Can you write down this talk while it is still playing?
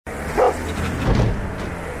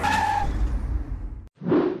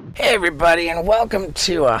Hey everybody, and welcome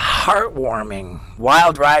to a heartwarming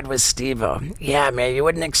wild ride with Steve-O. Yeah, man, you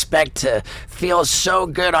wouldn't expect to feel so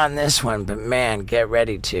good on this one, but man, get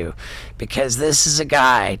ready to. Because this is a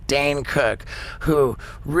guy, Dane Cook, who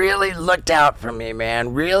really looked out for me,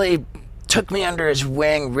 man. Really took me under his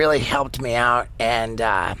wing, really helped me out, and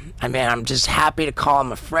I'm just happy to call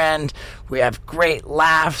him a friend. We have great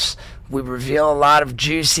laughs. We reveal a lot of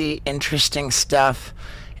juicy, interesting stuff.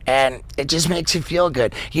 And it just makes you feel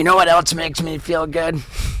good. You know what else makes me feel good?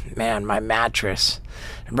 Man, my mattress.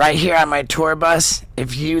 Right here on my tour bus,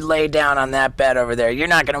 if you lay down on that bed over there, you're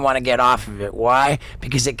not going to want to get off of it. Why?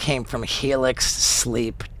 Because it came from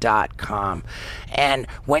helixsleep.com. And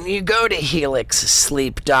when you go to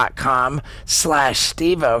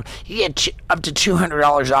helixsleep.com/Steve-O, you get up to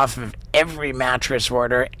 $200 off of every mattress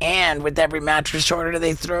order, and with every mattress order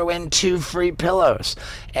they throw in 2 free pillows.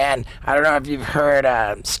 And I don't know if you've heard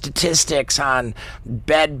statistics on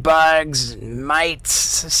bed bugs, mites,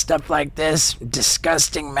 stuff like this,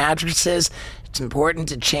 disgusting mattresses. It's important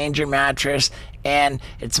to change your mattress, and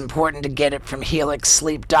it's important to get it from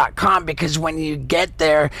helixsleep.com, because when you get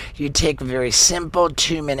there, you take a very simple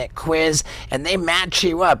 2-minute quiz, and they match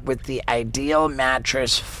you up with the ideal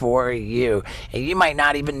mattress for you. And you might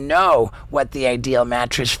not even know what the ideal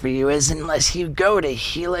mattress for you is unless you go to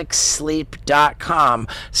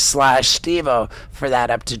helixsleep.com/Steve-O for that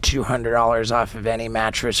up to $200 off of any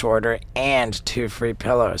mattress order and 2 free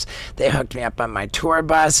pillows. They hooked me up on my tour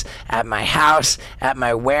bus, at my house, at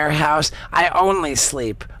my warehouse. I only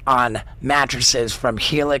sleep on mattresses from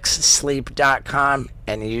helixsleep.com,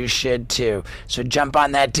 and you should too. So jump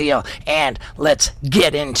on that deal and let's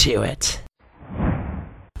get into it.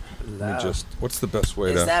 What's the best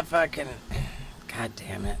way to... Is that fucking... God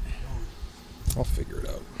damn it. I'll figure it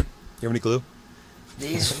out. You have any glue?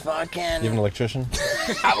 These fucking... You have an electrician?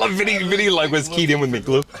 I love Vinny like was keyed in with me.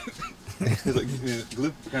 Glue? He's like,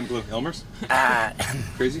 glue? What kind of glue? Elmer's?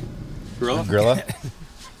 Crazy? Gorilla?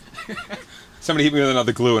 Somebody hit me with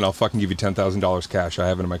another glue and I'll fucking give you $10,000 cash. I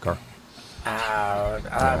have it in my car.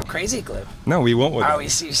 Crazy glue. No, we won't with it. Oh, you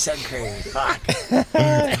said crazy. Fuck.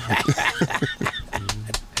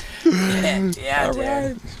 Yeah, All dude.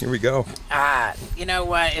 right. Here we go. You know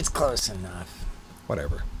what? It's close enough.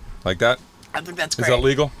 Whatever. Like that? I think that's Is great. that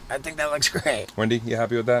legal? I think that looks great. Wendy, you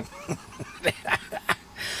happy with that?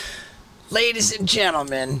 Ladies and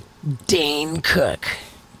gentlemen, Dane Cook.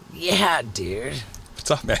 Yeah, dude.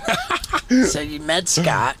 What's up, man? So you met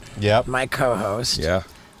Scott, Yep. my co-host. Yeah.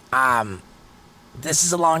 This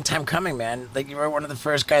is a long time coming, man. Like, you were one of the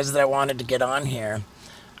first guys that I wanted to get on here.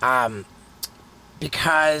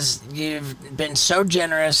 Because you've been so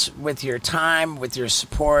generous with your time, with your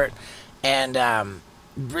support, and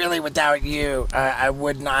really without you, I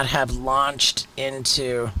would not have launched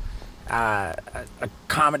into a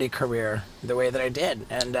comedy career the way that I did.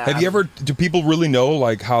 And Have you ever... Do people really know,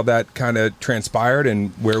 like, how that kind of transpired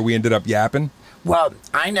and where we ended up yapping? Well,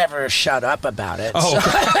 I never shut up about it. Oh,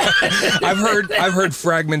 so. I've heard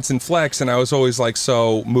fragments and flecks, and I was always like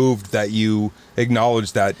so moved that you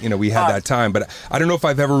acknowledged that we had that time. But I don't know if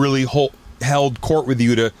I've ever really held court with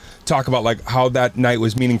you to talk about like how that night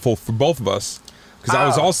was meaningful for both of us, because I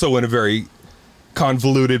was also in a very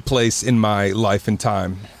convoluted place in my life and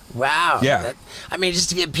time. Wow. Yeah. Just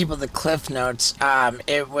to give people the cliff notes,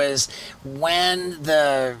 it was when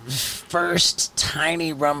the first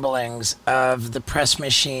tiny rumblings of the press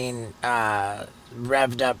machine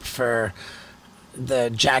revved up for the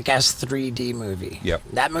Jackass 3D movie. Yep.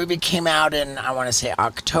 That movie came out in, I want to say,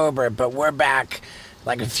 October, but we're back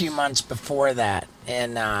like a few months before that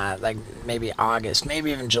in like maybe August,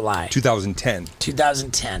 maybe even July. 2010.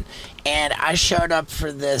 And I showed up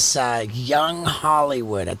for this Young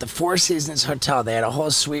Hollywood at the Four Seasons Hotel. They had a whole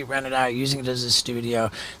suite rented out, using it as a studio.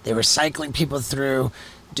 They were cycling people through,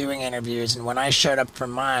 doing interviews. And when I showed up for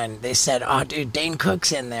mine, they said, "Oh, dude, Dane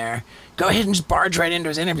Cook's in there. Go ahead and just barge right into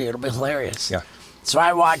his interview. It'll be hilarious." Yeah. So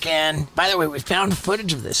I walk in. By the way, we found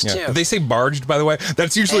footage of this, too. Did they say barged, by the way?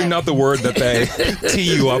 That's usually not the word that they tee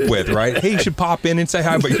you up with, right? Hey, you should pop in and say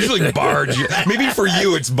hi, but usually barge. Maybe for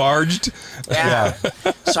you it's barged. Yeah.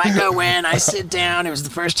 So I go in, I sit down. It was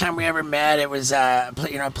the first time we ever met. It was a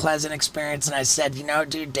pleasant experience. And I said,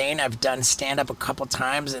 dude, Dane, I've done stand-up a couple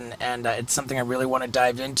times, and it's something I really want to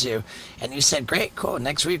dive into. And you said, great, cool.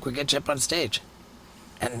 Next week we'll get you up on stage.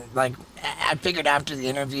 And, like, I figured after the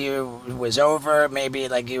interview was over, maybe,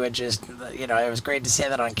 like, you would just, it was great to say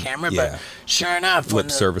that on camera. Yeah. But sure enough.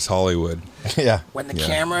 Lip service Hollywood. Yeah. When the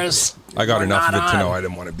cameras I got enough of it on, to know I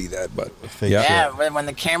didn't want to be that, but... Yeah, when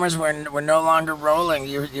the cameras were no longer rolling,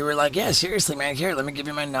 you were like, yeah, seriously, man, here, let me give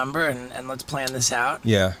you my number and let's plan this out.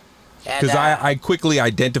 Yeah. Because I quickly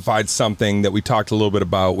identified something that we talked a little bit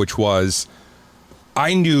about, which was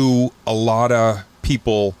I knew a lot of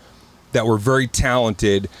people that were very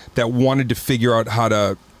talented that wanted to figure out how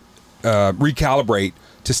to recalibrate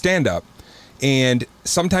to stand up. And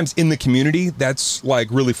sometimes in the community, that's like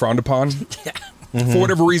really frowned upon. Yeah. For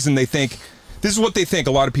whatever reason, they think, this is what they think,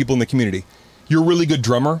 a lot of people in the community. You're a really good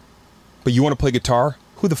drummer, but you want to play guitar?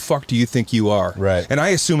 Who the fuck do you think you are? Right. And I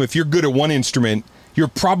assume if you're good at one instrument, you're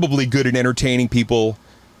probably good at entertaining people,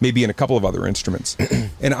 maybe in a couple of other instruments.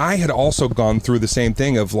 And I had also gone through the same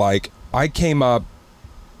thing of like, I came up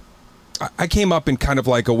in kind of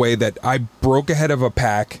like a way that I broke ahead of a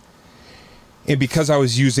pack. And because I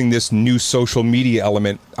was using this new social media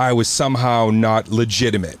element, I was somehow not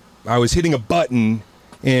legitimate. I was hitting a button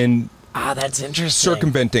and that's interesting.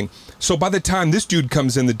 Circumventing. So by the time this dude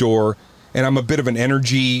comes in the door, and I'm a bit of an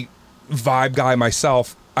energy vibe guy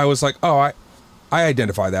myself, I was like, oh, I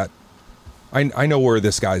identify that. I know where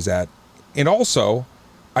this guy's at. And also,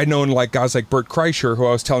 I'd known like guys like Bert Kreischer, who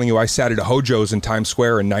I was telling you I sat at a Hojo's in Times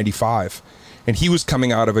Square in '95. And he was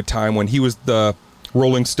coming out of a time when he was the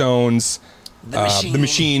Rolling Stones, the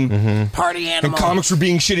Machine, Party Animal. And comics were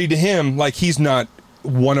being shitty to him. Like, he's not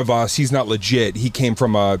one of us. He's not legit. He came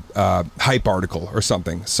from a hype article or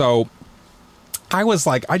something. So I was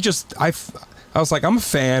like, I was like, I'm a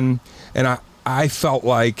fan, and I felt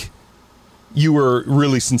like you were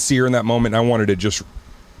really sincere in that moment. And I wanted to just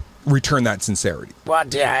return that sincerity. Well,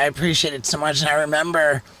 dude, I appreciate it so much, and I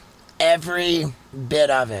remember every bit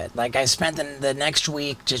of it. Like, I spent the next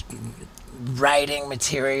week just writing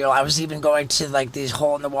material. I was even going to like these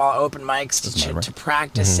hole-in-the-wall open mics to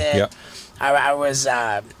practice it. Yep. I was,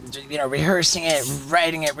 rehearsing it,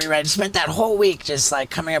 writing it, rewriting. Spent that whole week just like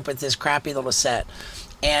coming up with this crappy little set.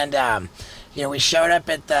 And, we showed up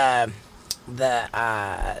at the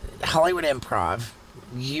Hollywood Improv.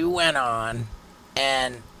 You went on,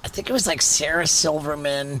 and I think it was like Sarah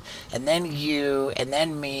Silverman, and then you, and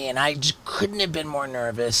then me, and I just couldn't have been more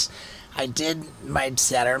nervous. I did my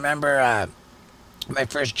set. I remember my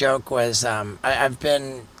first joke was, I've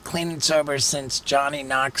been clean and sober since Johnny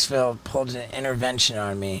Knoxville pulled an intervention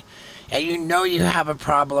on me. And you know you have a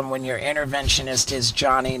problem when your interventionist is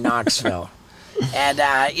Johnny Knoxville. And,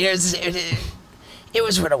 it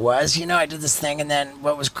was what it was. I did this thing, and then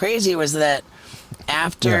what was crazy was that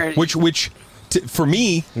after... Yeah. For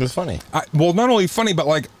me... It was funny. Well, not only funny, but,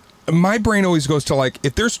 like, my brain always goes to, like,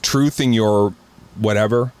 if there's truth in your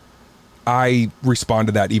whatever... I respond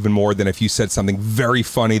to that even more than if you said something very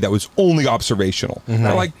funny that was only observational. Mm-hmm.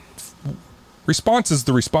 Like, response is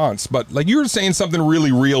the response, but like you were saying something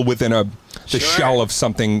really real within the shell of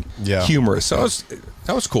something humorous. So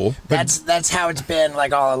that was cool. That's how it's been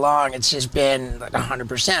like all along. It's just been like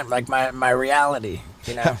 100% like my reality.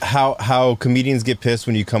 How comedians get pissed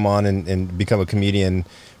when you come on and become a comedian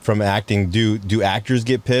from acting. Do actors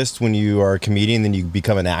get pissed when you are a comedian then you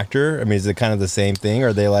become an actor? I mean, is it kind of the same thing? Or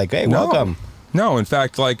are they like, hey, welcome? No, in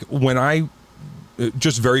fact, like when I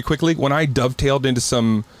just very quickly, when I dovetailed into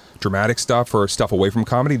some dramatic stuff or stuff away from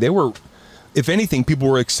comedy, they were, if anything, people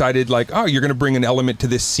were excited, like, oh, you're going to bring an element to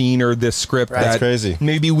this scene or this script That's crazy.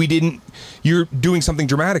 Maybe we didn't, you're doing something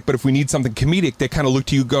dramatic, but if we need something comedic, they kind of look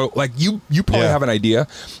to you, go like, you probably have an idea.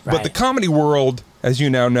 Right. But the comedy world, as you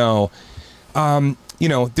now know,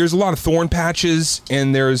 there's a lot of thorn patches,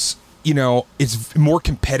 and there's, it's more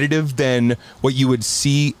competitive than what you would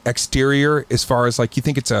see exterior, as far as like, you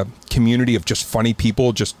think it's a community of just funny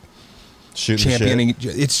people just shooting championing.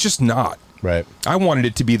 It's just not. Right. I wanted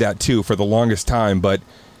it to be that too for the longest time, but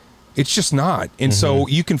it's just not. And so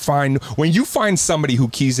you can find, when you find somebody who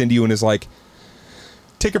keys into you and is like,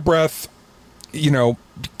 take a breath,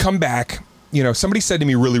 come back. Somebody said to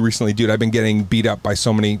me really recently, dude, I've been getting beat up by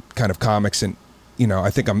so many kind of comics, and I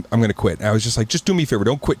think I'm going to quit. And I was just like, just do me a favor.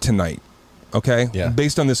 Don't quit tonight. Okay. Yeah.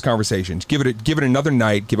 Based on this conversation, give it another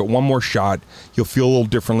night, give it one more shot. You'll feel a little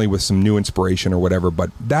differently with some new inspiration or whatever.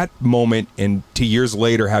 But that moment, and 2 years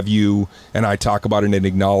later, have you and I talk about it and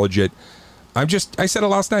acknowledge it. I said it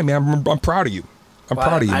last night, man. I'm proud of you. I'm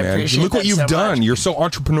proud of you, man. Look what you've done. Much. You're so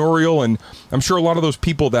entrepreneurial. And I'm sure a lot of those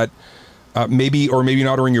people that maybe or maybe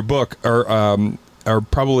not are in your book are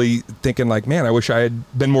probably thinking like, man, I wish I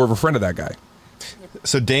had been more of a friend of that guy.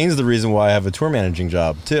 So Dane's the reason why I have a tour managing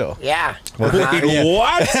job too. Yeah. What?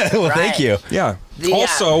 Well, thank you. Yeah.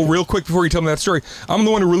 Also, real quick before you tell me that story, I'm the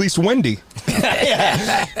one who released Wendy.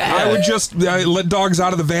 I would just let dogs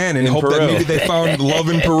out of the van and hope that maybe they found love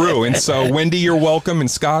in Peru. And so, Wendy, you're welcome, and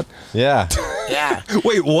Scott. Yeah. Yeah.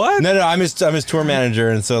 Wait, what? No, I'm his tour manager,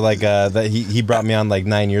 and so like that he brought me on like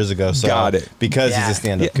 9 years ago. So Got it. because Yeah. he's a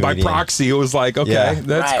stand-up By comedian. proxy, it was like, okay, Yeah.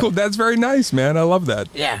 that's Right. cool. That's very nice, man. I love that.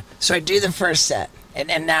 Yeah. So I do the first set.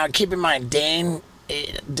 And now keep in mind, Dane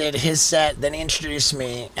did his set, then he introduced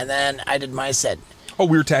me, and then I did my set. Oh,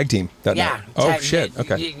 we were tag team that Yeah. night. Oh, shit.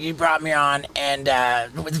 Okay. You brought me on, and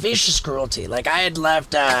with vicious cruelty. Like I had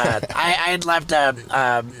left, I had left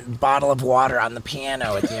a bottle of water on the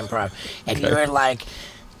piano at the Improv, and you were like,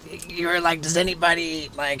 does anybody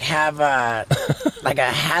like have a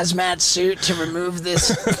hazmat suit to remove this?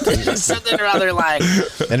 Something or other like.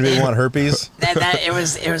 Anybody want herpes? It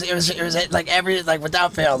was like every like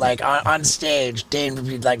without fail like on stage Dane would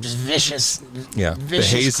be like just vicious. Yeah.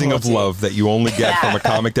 Vicious The hazing cruelty. of love that you only get from a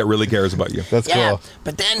comic that really cares about you. That's Yeah, cool.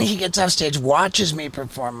 but then he gets off stage, watches me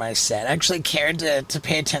perform my set, actually cared to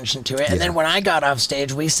pay attention to it. And then when I got off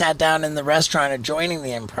stage, we sat down in the restaurant adjoining the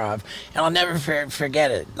Improv, and I'll never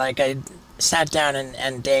forget it. Like I sat down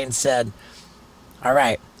and Dane said, "All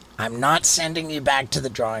right, I'm not sending you back to the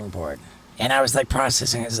drawing board." And I was like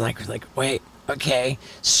processing. I was like, wait, okay.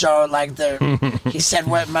 So like he said,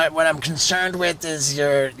 what I'm concerned with is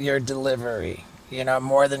your delivery. You know,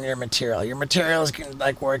 more than your material. Your material is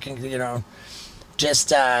like working. You know,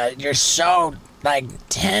 just you're so like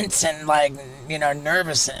tense and like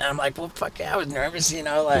nervous. And I'm like, well, fuck yeah, I was nervous. You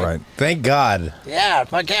know, like. Right. Thank God. Yeah,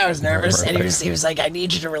 fuck yeah, I was nervous, Right. and he was like, I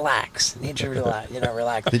need you to relax. I need you to relax.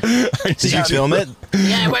 Relax. Did you film it?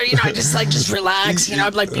 Yeah, well, just relax.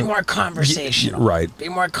 Like be more conversational. Right. Be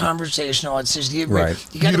more conversational. It's just you. Right.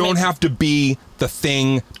 You, You gotta don't make- have to be the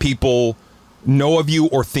thing people know of you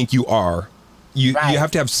or think you are. You Right. have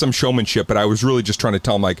to have some showmanship, but I was really just trying to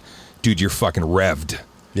tell him, like, dude, you're fucking revved.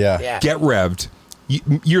 Yeah. Yeah. Get revved.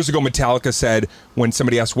 Years ago, Metallica said, when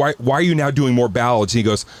somebody asked, why are you now doing more ballads? And he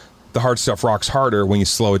goes, the hard stuff rocks harder when you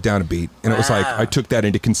slow it down a beat. And it was like, Wow. I took that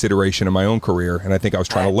into consideration in my own career. And I think I was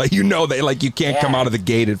trying to let you know that, like, you can't come Yeah. out of the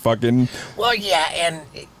gate at fucking... Well, yeah, and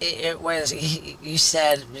it was. You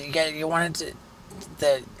said you wanted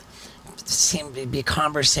to seem to be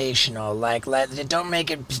conversational. Like don't make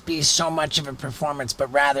it be so much of a performance, but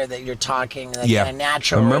rather that you're talking like Yeah. in a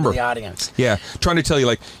natural I way to remember. the audience. Yeah, trying to tell you,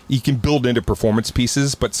 like, you can build into performance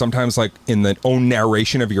pieces, but sometimes, like, in the own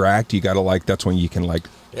narration of your act, you got to, like, that's when you can, like,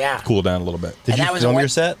 Yeah. cool down a little bit. Did And you that was film a your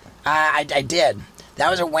Wed- set? I did. That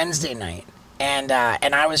was a Wednesday night, and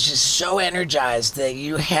I was just so energized that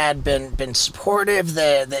you had been supportive,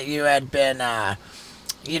 that you had been,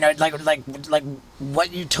 like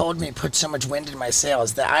what you told me put so much wind in my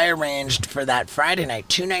sails that I arranged for that Friday night,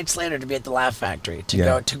 2 nights later, to be at the Laugh Factory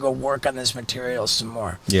to go work on this material some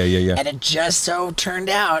more. Yeah. And it just so turned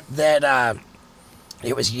out that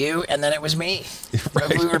it was you, and then it was me.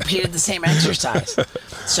 Right. We repeated the same exercise.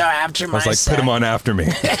 So after my I was like, set, put him on after me.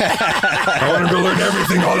 I want him to learn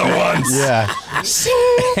everything all at once. Yeah. So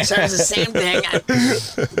it was the same thing.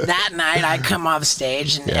 That night, I come off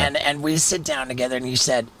stage and we sit down together, and you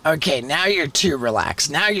said, "Okay, now you're too relaxed.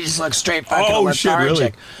 Now you just look straight fucking Oh, shit, lethargic."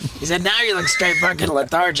 really? He said, "Now you look straight fucking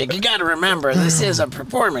lethargic. You got to remember, this is a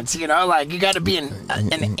performance. Like you got to be an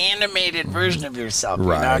animated version of yourself.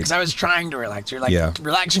 Right. Because I was trying to relax. You're like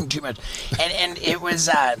relaxing too much, and it was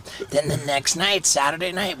then the next night,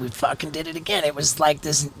 Saturday night, we fucking did it again. It was like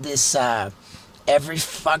this. Every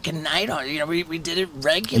fucking night on, we did it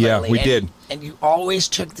regularly. Yeah, we did. And you always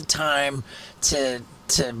took the time to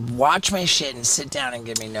watch my shit and sit down and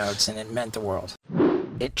give me notes, and it meant the world.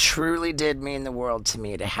 It truly did mean the world to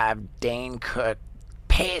me to have Dane Cook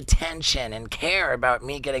pay attention and care about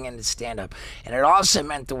me getting into stand-up. And it also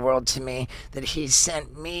meant the world to me that he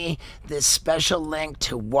sent me this special link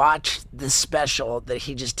to watch the special that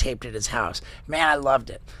he just taped at his house. Man, I loved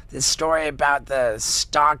it. This story about the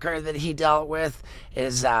stalker that he dealt with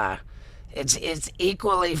is it's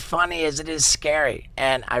equally funny as it is scary,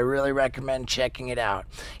 and I really recommend checking it out.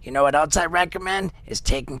 You know what else I recommend is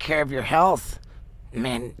taking care of your health.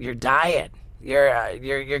 Man, your diet.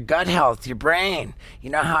 Your gut health, your brain.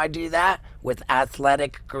 You know how I do that? With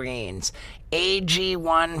Athletic Greens.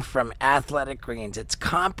 AG1 from Athletic Greens. It's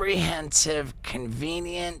comprehensive,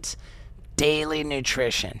 convenient, daily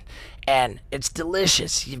nutrition. And it's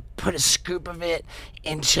delicious. You put a scoop of it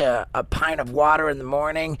into a pint of water in the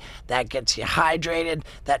morning. That gets you hydrated.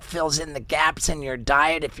 That fills in the gaps in your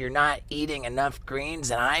diet if you're not eating enough greens.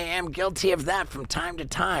 And I am guilty of that from time to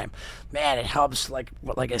time. Man, it helps, like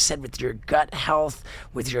I said, with your gut health,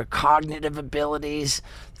 with your cognitive abilities.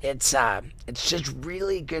 It's just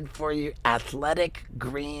really good for you.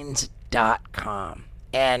 athleticgreens.com.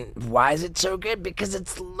 And why is it so good? Because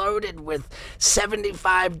it's loaded with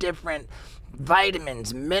 75 different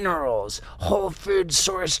vitamins, minerals, whole food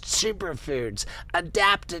sourced superfoods,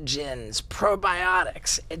 adaptogens,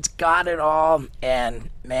 probiotics. It's got it all, and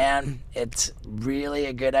man, it's really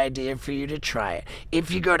a good idea for you to try it.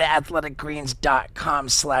 If you go to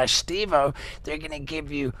athleticgreens.com/Stevo, they're going to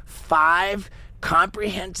give you 5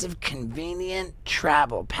 comprehensive, convenient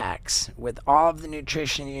travel packs with all of the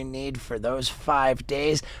nutrition you need for those 5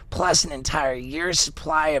 days, plus an entire year's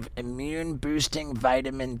supply of immune-boosting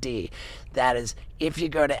vitamin D. That is, if you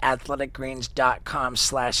go to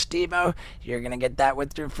athleticgreens.com/Stevo, you're going to get that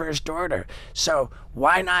with your first order. So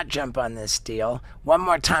why not jump on this deal? One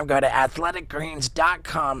more time, go to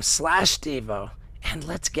athleticgreens.com/Stevo, and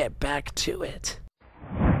let's get back to it.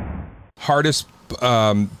 Hardest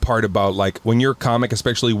part about, like, when you're a comic,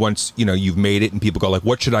 especially once you've made it and people go like,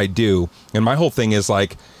 what should I do? And my whole thing is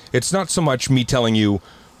like, it's not so much me telling you,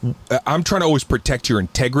 I'm trying to always protect your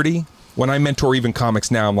integrity. When I mentor even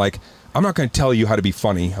comics now, I'm like, I'm not going to tell you how to be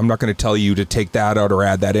funny. I'm not going to tell you to take that out or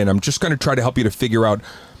add that in. I'm just going to try to help you to figure out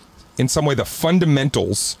in some way the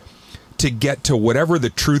fundamentals to get to whatever the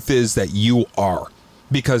truth is that you are.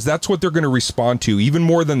 Because that's what they're going to respond to, even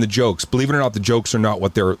more than the jokes. Believe it or not, the jokes are not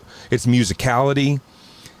what it's musicality.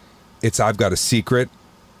 It's I've got a secret.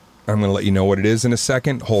 I'm going to let you know what it is in a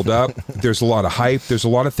second. Hold up. There's a lot of hype. There's a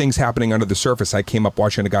lot of things happening under the surface. I came up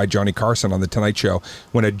watching a guy, Johnny Carson, on The Tonight Show.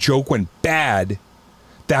 When a joke went bad,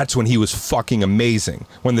 that's when he was fucking amazing.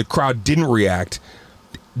 When the crowd didn't react.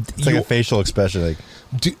 It's like a facial expression. Like,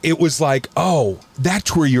 it was like, oh,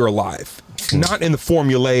 that's where you're alive. Not in the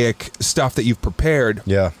formulaic stuff that you've prepared.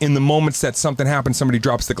 Yeah. In the moments that something happens, somebody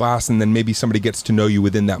drops the glass, and then maybe somebody gets to know you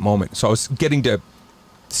within that moment. So I was getting to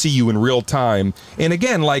see you in real time. And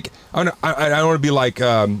again, like, I don't want to be like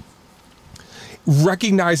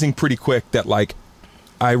recognizing pretty quick that, like,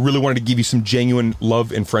 I really wanted to give you some genuine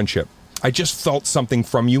love and friendship. I just felt something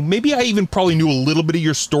from you. Maybe I even probably knew a little bit of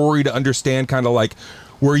your story to understand kind of like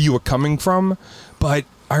where you were coming from. But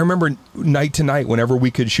I remember night to night, whenever we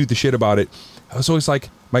could shoot the shit about it, I was always like,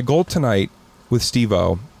 my goal tonight with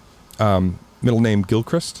Steve-O, middle name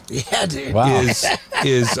Gilchrist. Yeah, dude. wow.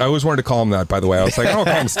 is I always wanted to call him that, by the way. I was like, I don't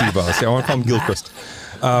call him Steve-O. I want to call him Gilchrist.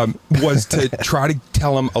 Was to try to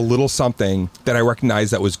tell him a little something that I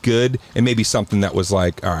recognized that was good, and maybe something that was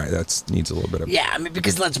like, all right, that needs a little bit of... Yeah, I mean,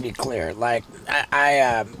 because let's be clear. Like,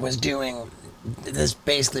 I was doing this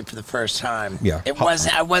basically for the first time. Yeah.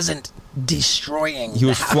 I wasn't destroying. He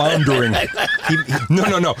was floundering.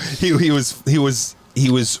 No. He was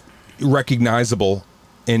recognizable,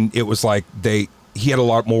 and it was like he had a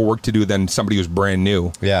lot more work to do than somebody who's brand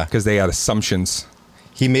new. Yeah. Because they had assumptions.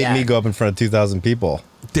 He made me go up in front of 2,000 people.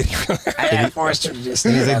 Did he really? I forced him to just.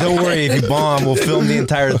 He's like, don't worry, if you bomb, we'll film the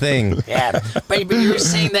entire thing. Yeah, but you were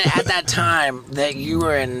saying that at that time that you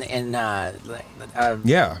were in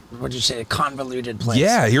Yeah. What'd you say? A convoluted place.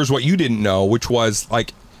 Yeah, here's what you didn't know, which was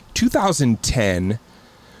like 2010.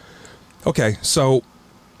 Okay, so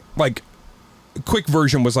like quick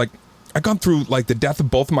version was like I gone through like the death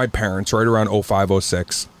of both of my parents right around 05,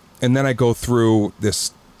 06. And then I go through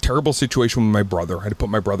this terrible situation with my brother. I had to put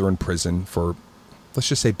my brother in prison for, let's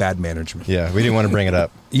just say, bad management. Yeah, we didn't want to bring it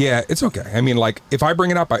up. Yeah, it's okay. I mean, like, if I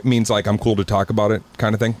bring it up, it means like I'm cool to talk about it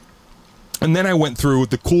kind of thing. And then I went through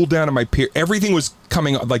the cool down of my everything was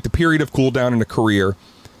coming, like the period of cool down in a career.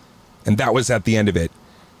 And that was at the end of it.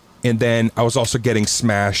 And then I was also getting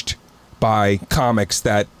smashed by comics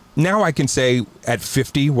that now I can say at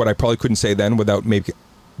 50, what I probably couldn't say then without maybe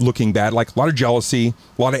looking bad, like a lot of jealousy,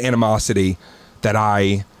 a lot of animosity that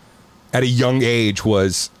I, at a young age,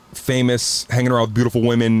 was famous, hanging around with beautiful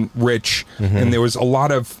women, rich. Mm-hmm. And there was a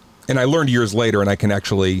lot of, and I learned years later, and I can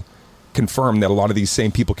actually confirm that a lot of these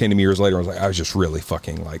same people came to me years later. And I was just really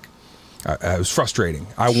fucking like, I was frustrating.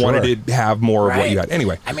 I wanted to have more of what you had.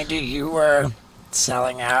 Anyway. I mean, dude, you were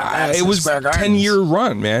selling out. It was a 10-year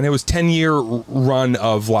run, man. It was 10-year run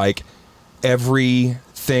of like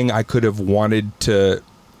everything I could have wanted to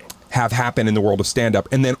have happen in the world of stand-up,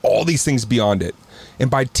 and then all these things beyond it.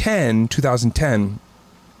 And by 2010,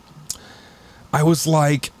 I was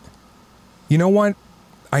like, you know what?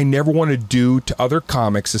 I never want to do to other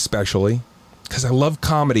comics, especially, because I love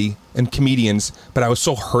comedy and comedians, but I was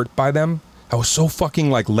so hurt by them. I was so fucking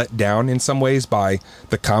like let down in some ways by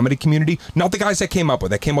the comedy community. Not the guys I came up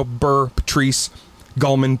with. I came up with Burr, Patrice,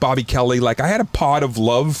 Gulman, Bobby Kelly. Like, I had a pod of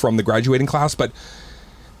love from the graduating class, but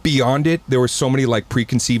beyond it, there were so many like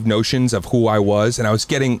preconceived notions of who I was. And I was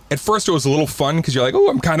getting, at first it was a little fun because you're like, oh,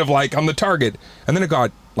 I'm kind of like, I'm the target. And then it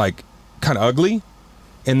got like kind of ugly.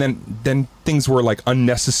 And then things were like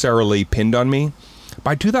unnecessarily pinned on me.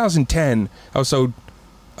 By 2010, I was so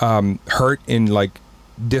hurt in like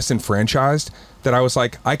disenfranchised that I was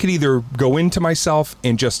like, I could either go into myself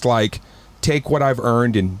and just like take what I've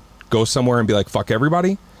earned and go somewhere and be like, fuck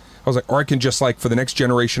everybody. I was like, or I can just like, for the next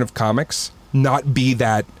generation of comics, not be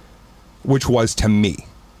that which was to me.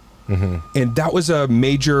 And that was a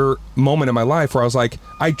major moment in my life where I was like,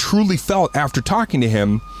 I truly felt after talking to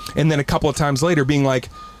him, and then a couple of times later being like,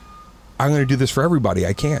 I'm going to do this for everybody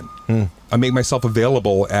I can. I make myself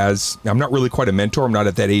available as, I'm not really quite a mentor, I'm not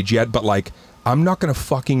at that age yet, but like, I'm not going to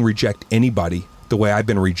fucking reject anybody the way I've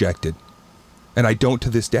been rejected. And I don't to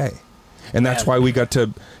this day. And that's why we got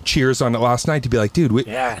to cheers on it last night to be like, dude,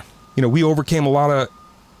 we overcame a lot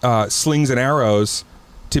of slings and arrows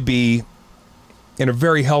to be in a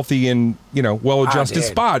very healthy and, well-adjusted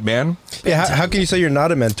spot, man. Yeah, how can you say you're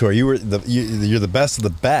not a mentor? You're the best of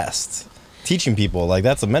the best. Teaching people, like,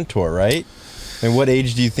 that's a mentor, right? And what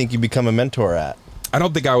age do you think you become a mentor at? I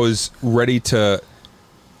don't think I was ready to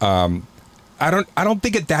I don't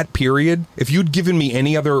think at that period, if you'd given me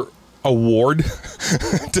any other award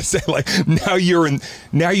to say like, now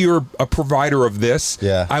you're a provider of this.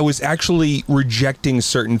 Yeah. I was actually rejecting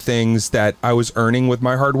certain things that I was earning with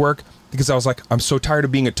my hard work because I was like, I'm so tired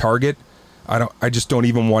of being a target. I just don't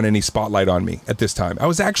even want any spotlight on me at this time. I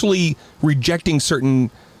was actually rejecting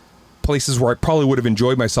certain places where I probably would have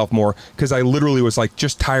enjoyed myself more because I literally was like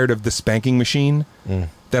just tired of the spanking machine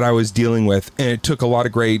that I was dealing with. And it took a lot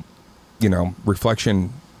of great,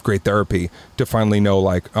 reflection, great therapy to finally know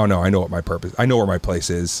like, oh no, I know what my purpose, I know where my place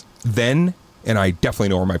is then. And I definitely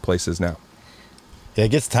know where my place is now. Yeah, it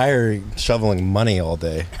gets tired shoveling money all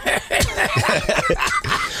day.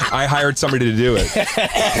 I hired somebody to do it.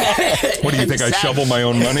 What do you think? I shovel my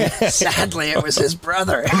own money? Sadly, it was his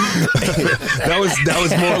brother. That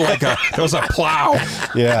was more like that was a plow.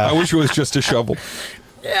 Yeah. I wish it was just a shovel.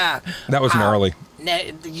 Yeah. That was gnarly.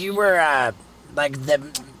 You were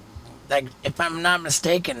if I'm not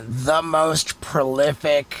mistaken, the most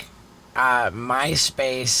prolific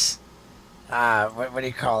MySpace. What do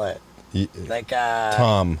you call it?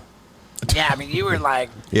 Tom. Yeah, I mean, you were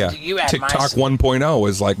like, yeah. You had TikTok 1.0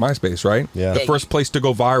 was like MySpace, right? Yeah. The first place to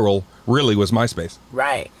go viral really was MySpace.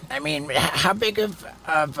 Right. I mean, how big of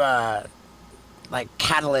like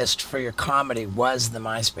catalyst for your comedy was the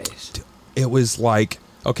MySpace? It was like,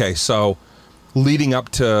 okay, so leading up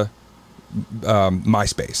to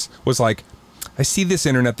MySpace was like, I see this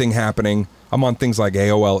internet thing happening. I'm on things like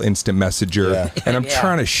AOL Instant Messenger, and I'm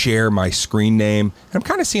trying to share my screen name. And I'm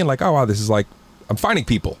kind of seeing like, oh, wow, this is like, I'm finding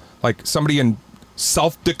people. Like somebody in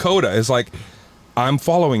South Dakota is like, I'm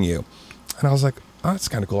following you. And I was like, oh, that's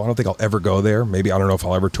kind of cool. I don't think I'll ever go there. Maybe I don't know if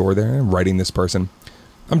I'll ever tour there. I'm writing this person.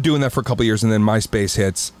 I'm doing that for a couple of years, and then MySpace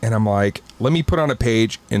hits, and I'm like, let me put on a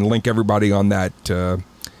page and link everybody on that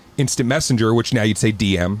Instant Messenger, which now you'd say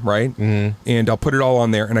DM, right? Mm-hmm. And I'll put it all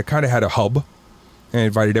on there, and I kind of had a hub, and I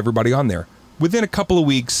invited everybody on there. Within a couple of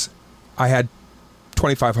weeks, I had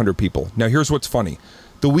 2,500 people. Now, here's what's funny.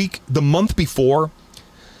 The month before,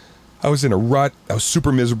 I was in a rut. I was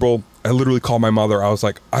super miserable. I literally called my mother. I was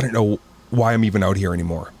like, I don't know why I'm even out here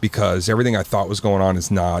anymore because everything I thought was going on is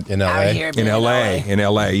not. In LA? In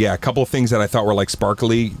LA. Yeah, a couple of things that I thought were like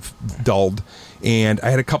sparkly, dulled. And I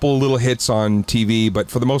had a couple of little hits on TV, but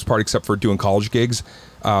for the most part, except for doing college gigs,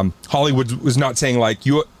 Hollywood was not saying like,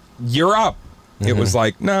 you're up. Mm-hmm. It was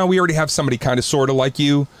like, no, we already have somebody kind of sort of like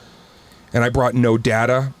you. And I brought no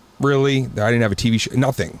data, really. I didn't have a TV show,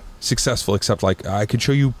 nothing successful except like I could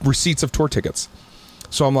show you receipts of tour tickets.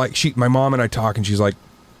 So I'm like, my mom and I talk, and she's like,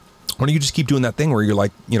 why don't you just keep doing that thing where you're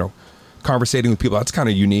like, conversating with people? That's kind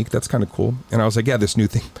of unique. That's kind of cool. And I was like, yeah, this new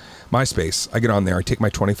thing, MySpace. I get on there. I take my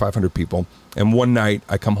 2,500 people. And one night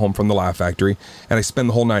I come home from the Laugh Factory and I spend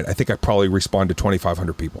the whole night. I think I probably respond to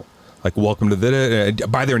 2,500 people. Like, welcome to the,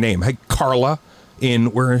 by their name. Hey, Carla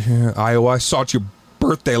in Iowa. I saw it's your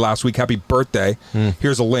birthday last week. Happy birthday.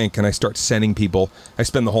 Here's a link. And I start sending people. I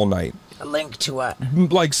spend the whole night. A link to what?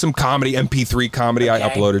 Like some comedy, MP3 comedy. Okay. I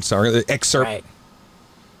uploaded some excerpt. Right.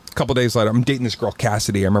 A couple days later, I'm dating this girl,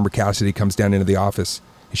 Cassidy. I remember Cassidy comes down into the office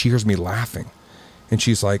and she hears me laughing. And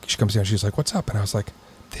she comes down, she's like, what's up? And I was like,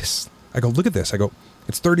 this. I go, look at this. I go,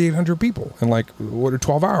 it's 3,800 people in like,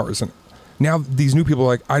 12 hours. And now these new people are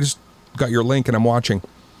like, I just got your link and I'm watching.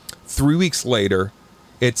 3 weeks later,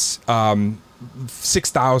 it's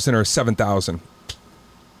 6,000 or 7,000.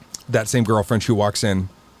 That same girlfriend, she walks in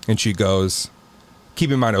and she goes,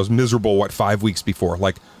 keep in mind, I was miserable, 5 weeks before?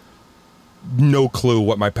 Like, no clue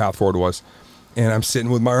what my path forward was. And I'm sitting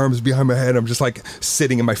with my arms behind my head. I'm just like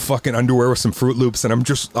sitting in my fucking underwear with some Fruit Loops. And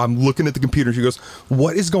I'm looking at the computer. She goes,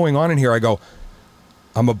 what is going on in here? I go,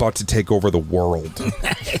 I'm about to take over the world.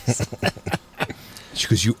 Nice. She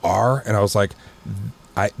goes, you are? And I was like,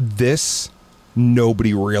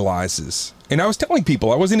 nobody realizes. And I was telling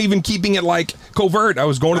people, I wasn't even keeping it like covert. I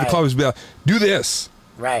was going to the clubs, be like, do this,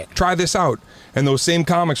 try this out. And those same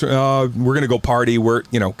comics, we're going to go party.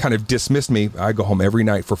 Kind of dismissed me. I go home every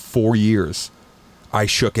night for 4 years. I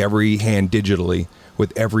shook every hand digitally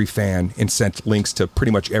with every fan and sent links to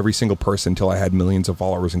pretty much every single person until I had millions of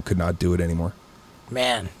followers and could not do it anymore.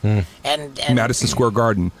 Man. And Madison Square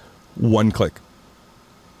Garden, 1 click.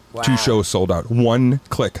 Wow. 2 shows sold out. 1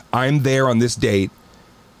 click. I'm there on this date.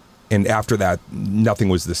 And after that, nothing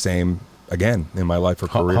was the same again in my life or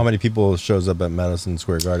career. How many people shows up at Madison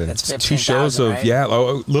Square Garden? That's 2 shows of, right?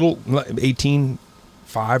 a little 18.5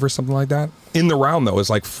 or something like that. In the round, though, is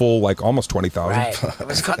like full, like almost 20,000. Right. It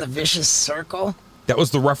was called the Vicious Circle. That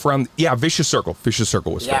was the rough round. Yeah, Vicious Circle. Vicious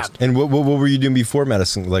Circle was first. And what were you doing before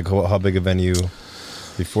Madison? Like, how big a venue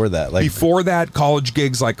before that? Like before that, college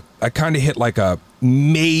gigs, like I kind of hit like a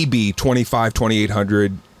maybe 25,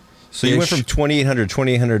 2,800. So you went from 2,800,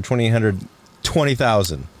 20,000.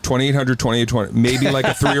 2,800, 2,800, maybe like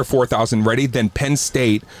a 3,000 or 4,000 ready. Then Penn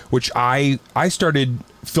State, which I started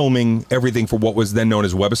filming everything for what was then known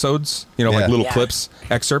as webisodes, like little clips,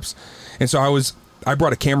 excerpts. And so I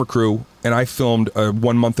brought a camera crew and I filmed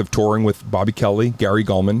 1 month of touring with Bobby Kelly, Gary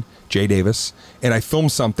Gulman, Jay Davis. And I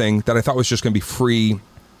filmed something that I thought was just going to be free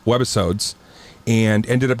webisodes and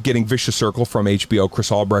ended up getting Vicious Circle from HBO.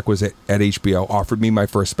 Chris Albrecht was at HBO, offered me my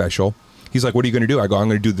first special. He's like, what are you going to do? I go, I'm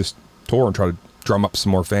going to do this tour and try to drum up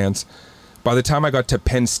some more fans. By the time I got to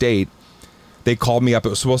Penn State, they called me up. It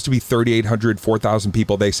was supposed to be 3,800, 4,000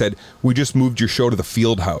 people. They said, we just moved your show to the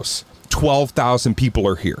Field House. 12,000 people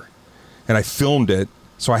are here. And I filmed it.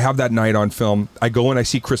 So I have that night on film. I go and I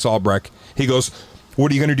see Chris Albrecht. He goes,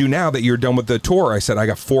 what are you going to do now that you're done with the tour? I said, I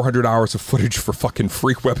got 400 hours of footage for fucking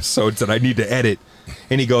free webisodes that I need to edit.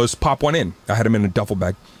 And he goes, pop one in. I had him in a duffel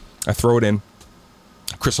bag. I throw it in.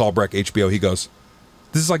 Chris Albrecht, HBO, he goes,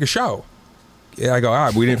 this is like a show. Yeah, I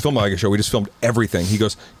go, we didn't film it like a show. We just filmed everything. He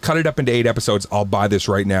goes, cut it up into 8 episodes. I'll buy this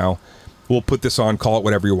right now. We'll put this on, call it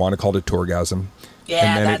whatever you want to call it, Tourgasm. Yeah,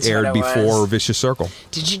 and then that's it aired what it before was. Vicious Circle.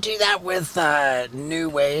 Did you do that with New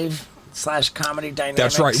Wave / Comedy Dynamics?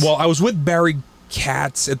 That's right. Well, I was with Barry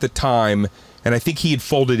Katz at the time, and I think he had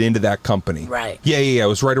folded into that company. Right. Yeah. It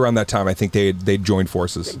was right around that time. I think they'd joined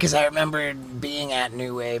forces. Because I remember being at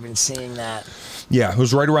New Wave and seeing that. Yeah, it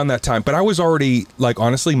was right around that time. But I was already, like,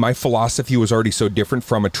 honestly, my philosophy was already so different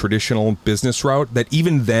from a traditional business route that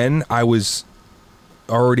even then I was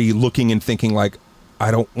already looking and thinking, like,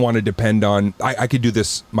 I don't want to depend on, I could do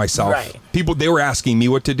this myself. Right. People, they were asking me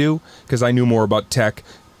what to do because I knew more about tech,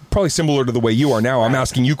 probably similar to the way you are now. I'm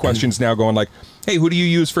asking you questions now going like, hey, who do you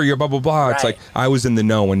use for your blah, blah, blah? It's like I was in the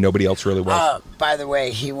know and nobody else really was. By the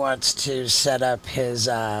way, he wants to set up his...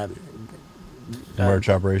 merch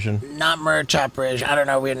operation? Not merch operation. I don't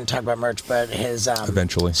know. We didn't talk about merch, but his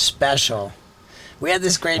eventually special. We had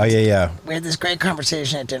this great... Oh, yeah. We had this great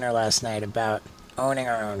conversation at dinner last night about owning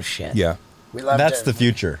our own shit. Yeah. We love That's the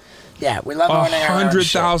future. Yeah, we love owning our own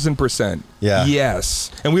shit. 100,000%. Yeah.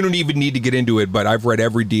 Yes. And we don't even need to get into it, but I've read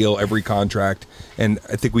every deal, every contract, and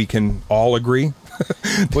I think we can all agree.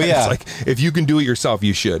 Well, yeah. It's like, if you can do it yourself,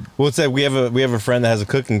 you should. Well, it's like we have a friend that has a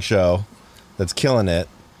cooking show that's killing it,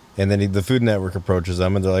 and then the Food Network approaches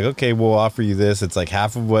them, and they're like, okay, we'll offer you this. It's like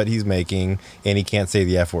half of what he's making, and he can't say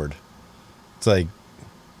the F word. It's like,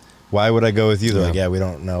 why would I go with you? They're like, yeah, we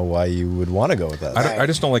don't know why you would want to go with us. I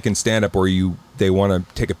just don't like in stand-up where they want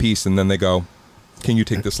to take a piece and then they go, can you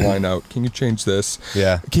take this line out? Can you change this?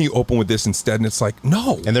 Yeah. Can you open with this instead? And it's like,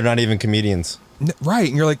 no. And they're not even comedians. Right.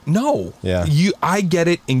 And you're like, no. Yeah. I get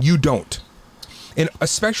it and you don't. And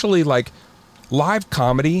especially like live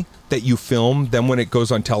comedy that you film, then when it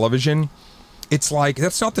goes on television, it's like,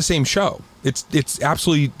 that's not the same show. It's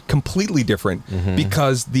absolutely completely different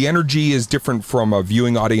because the energy is different from a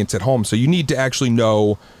viewing audience at home. So you need to actually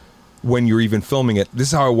know when you're even filming it. This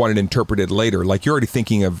is how I want it interpreted later. Like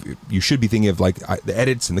you should be thinking of like the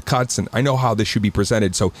edits and the cuts, and I know how this should be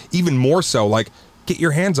presented. So even more so, like, get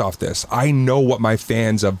your hands off this. I know what my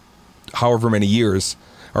fans of however many years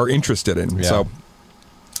are interested in. Yeah. So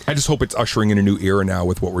I just hope it's ushering in a new era now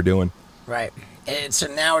with what we're doing. Right. And so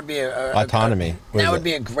now would be autonomy. Now would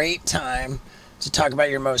be a great time to talk about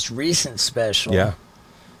your most recent special. Yeah.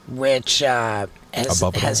 Which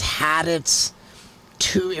has had its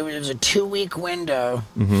it was a 2-week window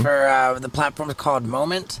for the platform called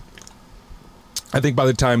Moment. I think by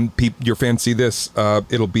the time your fans see this,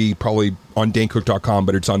 it'll be probably on danecook.com,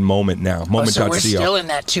 but it's on Moment now. Moment.co. So we're still in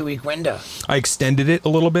that 2-week window. I extended it a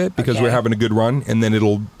little bit because we're having a good run, and then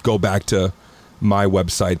it'll go back to my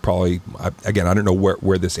website probably. Again, I don't know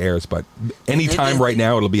where this airs, but anytime right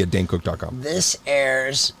now, it'll be at danecook.com. This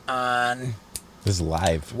airs on This is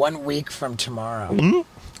live. 1 week from tomorrow.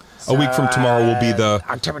 A week from tomorrow will be the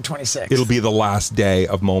October 26th. It'll be the last day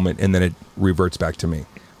of Moment, and then it reverts back to me.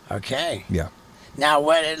 Okay. Yeah. Now,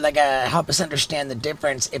 help us understand the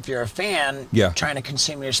difference. If you're a fan trying to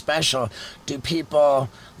consume your special, do people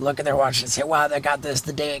look at their watch and say, wow, they got this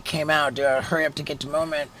the day it came out? Do I hurry up to get to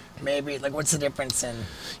Moment? Maybe, what's the difference in?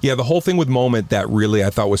 Yeah, the whole thing with Moment that really I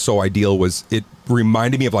thought was so ideal was it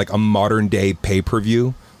reminded me of a modern day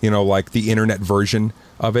pay-per-view, like the internet version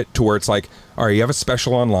of it, to where it's like, all right, you have a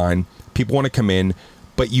special online, people want to come in,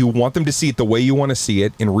 but you want them to see it the way you want to see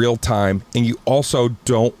it in real time, and you also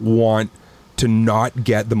don't want to not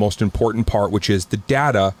get the most important part, which is the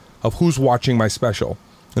data of who's watching my special.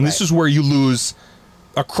 And this is where you lose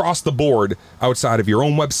across the board outside of your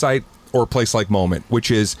own website or a place like Moment,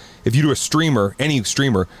 which is if you do any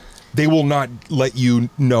streamer, they will not let you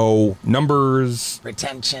know numbers,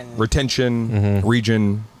 retention,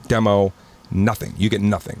 region, demo, nothing. You get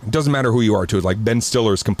nothing. It doesn't matter who you are, too. It's like Ben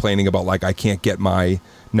Stiller's complaining about I can't get my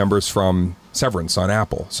numbers from Severance on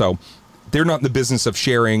Apple. So they're not in the business of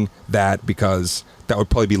sharing that, because that would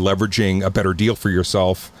probably be leveraging a better deal for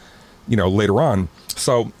yourself, later on.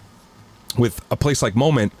 So with a place like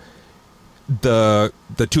Moment, the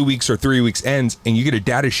 2 weeks or 3 weeks ends, and you get a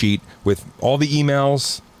data sheet with all the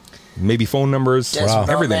emails, maybe phone numbers,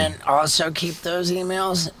 everything. Does also keep those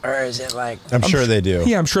emails, or is it I'm sure they do.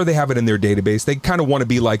 Yeah, I'm sure they have it in their database. They kind of want to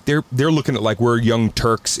be they're looking at we're Young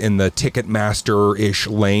Turks in the Ticketmaster-ish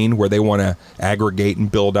lane, where they want to aggregate and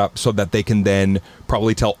build up so that they can then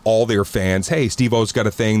probably tell all their fans, hey, Steve-O's got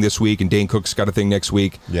a thing this week and Dane Cook's got a thing next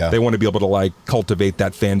week. Yeah. They want to be able to cultivate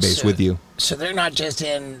that fan base with you. So they're not just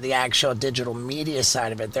in the actual digital media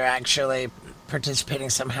side of it. They're actually participating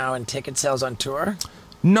somehow in ticket sales on tour?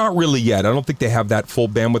 Not really yet. I don't think they have that full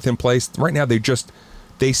bandwidth in place. Right now,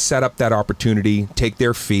 they set up that opportunity, take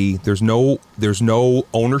their fee. There's no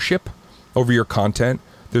ownership over your content.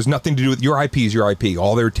 There's nothing to do with your IP is your IP.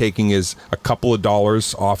 All they're taking is a couple of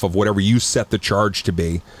dollars off of whatever you set the charge to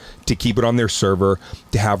be, to keep it on their server,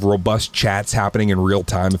 to have robust chats happening in real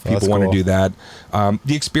time if people want to do that.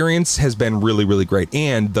 The experience has been really, really great.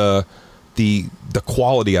 And the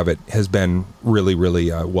quality of it has been really, really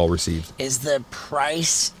well received. Is the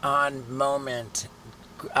price on Moment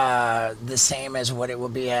the same as what it will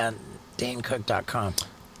be at DaneCook.com?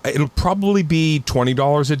 It'll probably be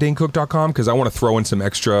 $20 at DaneCook.com, because I want to throw in some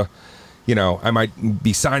extra. I might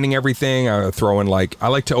be signing everything. I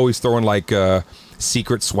like to always throw in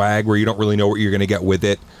secret swag where you don't really know what you're going to get with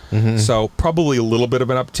it. Mm-hmm. So probably a little bit of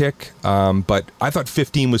an uptick. But I thought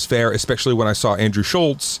 15 was fair, especially when I saw Andrew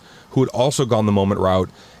Schultz, who had also gone the Moment route,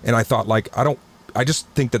 and I thought I just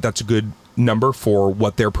think that that's a good number for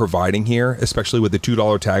what they're providing here, especially with the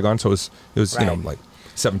 $2 tag on. So it was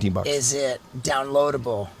 $17. Is it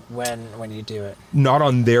downloadable when you do it? Not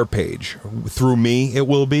on their page. Through me, it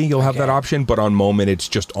will be. You'll have that option, but on Moment, it's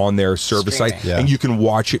just on their service site, and you can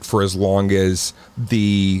watch it for as long as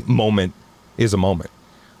the moment is a moment.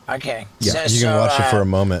 Okay. Yeah, you can watch it for a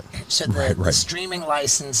moment. So the streaming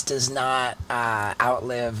license does not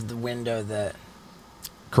outlive the window that...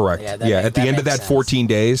 Correct. Yeah, at the end of that 14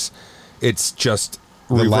 days, it's just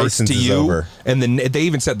reverts to you. Over. And then they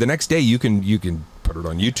even said the next day you can put it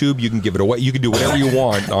on YouTube, you can give it away, you can do whatever you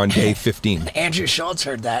want on day 15. Andrew Schultz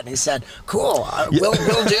heard that and he said, cool, we'll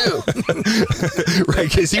do. Right,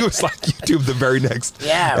 because he was like YouTube the very next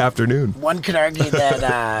afternoon. One could argue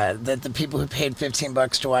that that the people who paid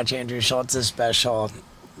 $15 to watch Andrew Schultz's special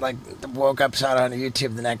woke up, saw it on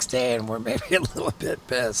YouTube the next day, and were maybe a little bit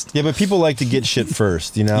pissed. Yeah, but people like to get shit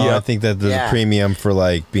first, I think that there's a premium for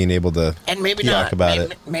being able to talk about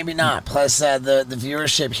it. Maybe not. Plus, the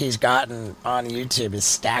viewership he's gotten on YouTube is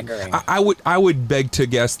staggering. I would beg to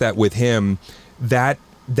guess that with him, that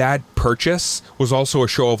purchase was also a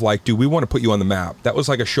show of do we want to put you on the map? That was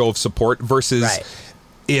a show of support versus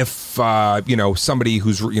if somebody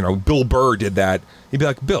who's Bill Burr did that. He'd be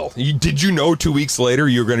like, Bill, did you know 2 weeks later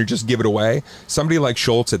you were going to just give it away? Somebody like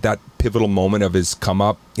Schultz at that pivotal moment of his come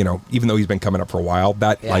up, even though he's been coming up for a while,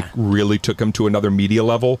 that really took him to another media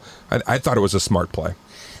level. I thought it was a smart play.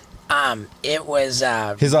 It was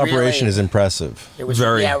his operation is impressive. It was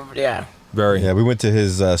very very. Yeah, we went to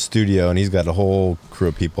his studio, and he's got a whole crew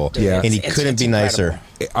of people. Yeah, and he couldn't be nicer.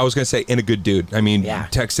 I was going to say, and a good dude. I mean,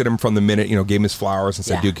 texted him from the minute, gave him his flowers and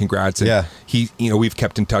said, dude, congrats. And he, we've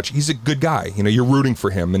kept in touch. He's a good guy. You're rooting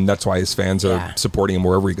for him, and that's why his fans are supporting him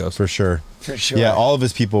wherever he goes. For sure. For sure. Yeah, all of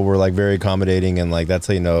his people were very accommodating, and that's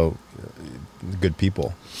how you know good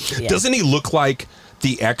people. Yeah. Doesn't he look like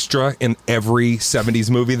the extra in every 70s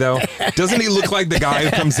movie, though? Doesn't he look like the guy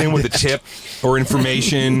who comes in with a tip or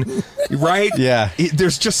information, right? Yeah.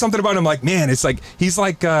 There's just something about him, like, man, it's like, he's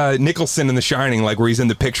like Nicholson in The Shining, like where he's in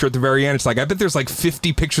the picture at the very end. It's like, I bet there's like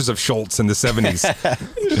 50 pictures of Schultz in the 70s.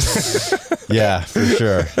 Yeah, for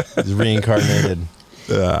sure. He's reincarnated.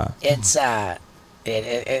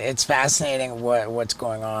 It's fascinating what's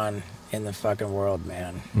going on in the fucking world,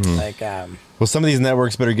 man. Like, well, some of these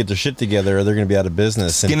networks better get their shit together or they're going to be out of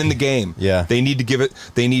business. Skin in the game. Yeah. They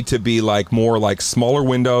need to be like more like smaller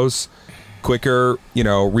windows, quicker,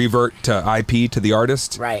 revert to IP to the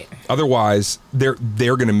artist. Right. Otherwise, they're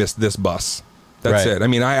going to miss this bus. That's Right. it. I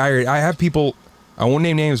mean, I have people, I won't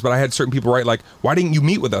name names, but I had certain people write like, why didn't you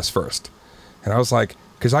meet with us first? And I was like,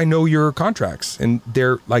 because I know your contracts, and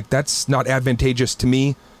they're like, that's not advantageous to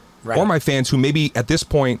me. Right. Or my fans who maybe at this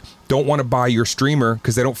point don't want to buy your streamer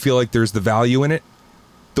because they don't feel like there's the value in it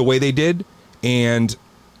the way they did. And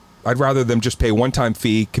I'd rather them just pay one-time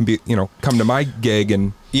fee, can be, come to my gig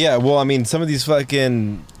and... Yeah, well, I mean, some of these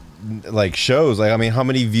fucking, like, shows, like, I mean, how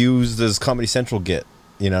many views does Comedy Central get?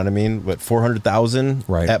 You know what I mean? What, 400,000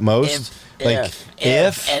 right. at most? If,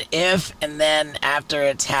 and then after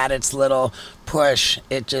it's had its little push,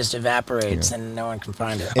 it just evaporates and no one can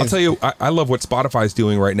find it. I'll tell you, I love what Spotify's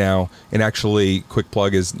doing right now. And actually, quick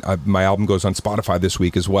plug is my album goes on Spotify this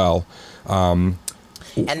week as well. And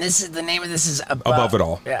this is the name of this is Above It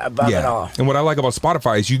All. Yeah, Above It All. And what I like about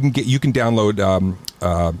Spotify is you can download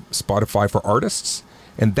Spotify for Artists,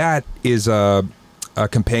 and that is a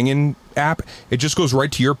companion app. It just goes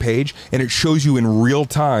right to your page and it shows you in real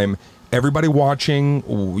time everybody watching,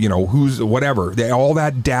 who's whatever. All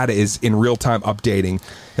that data is in real time updating,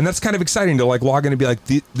 and that's kind of exciting to like log in and be like,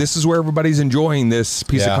 this is where everybody's enjoying this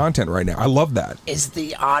piece of content right now. I love that. Is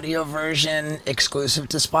the audio version exclusive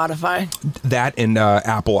to Spotify? That and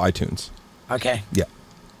Apple iTunes. Okay. Yeah.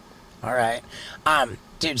 All right.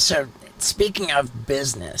 Dude, so speaking of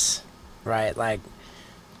business, right? Like,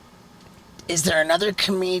 is there another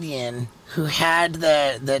comedian who had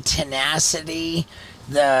the tenacity,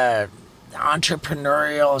 the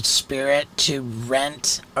entrepreneurial spirit to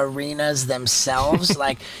rent arenas themselves?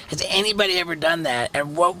 Like, has anybody ever done that?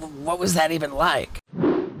 And what was that even like?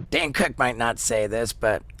 Dane Cook might not say this,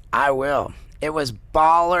 but I will. It was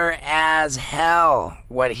baller as hell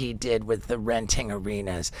what he did with the renting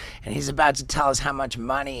arenas. And he's about to tell us how much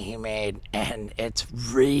money he made, and it's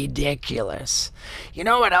ridiculous. You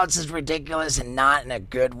know what else is ridiculous and not in a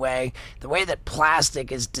good way? The way that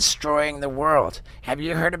plastic is destroying the world. Have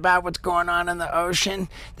you heard about what's going on in the ocean?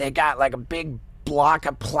 They got like a big block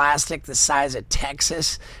of plastic the size of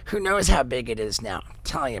Texas. Who knows how big it is now? I'm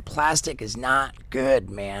telling you, plastic is not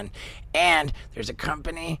good, man. And there's a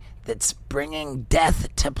company that's bringing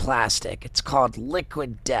death to plastic. It's called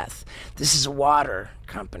Liquid Death. This is a water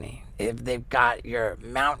company. They've got your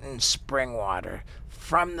mountain spring water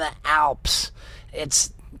from the Alps.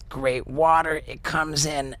 It's great water. It comes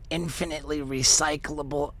in infinitely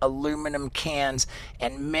recyclable aluminum cans,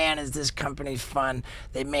 and man, is this company fun.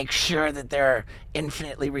 They make sure that their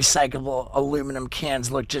infinitely recyclable aluminum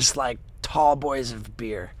cans look just like tall boys of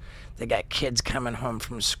beer. They got kids coming home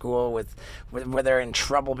from school where they're in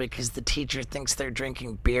trouble because the teacher thinks they're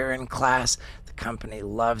drinking beer in class. The company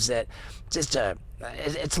loves it. It's a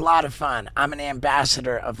lot of fun. I'm an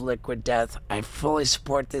ambassador of Liquid Death. I fully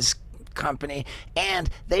support this company, and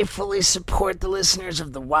they fully support the listeners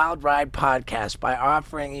of the Wild Ride podcast by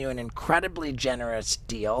offering you an incredibly generous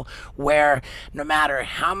deal where no matter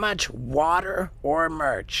how much water or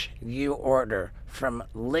merch you order from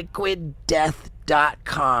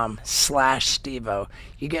liquiddeath.com/Stevo,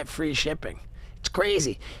 you get free shipping. It's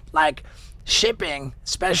crazy. Like, shipping,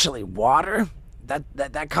 especially water,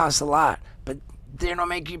 that costs a lot, but they don't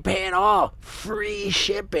make you pay at all. Free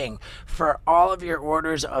shipping for all of your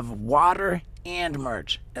orders of water and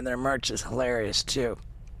merch. And their merch is hilarious too.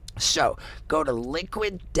 So go to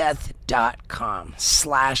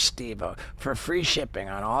liquiddeath.com/Stevo for free shipping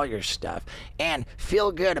on all your stuff, and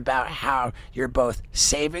feel good about how you're both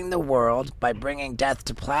saving the world by bringing death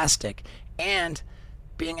to plastic and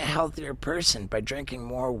being a healthier person by drinking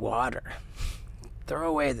more water. Throw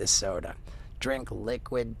away the soda. Drink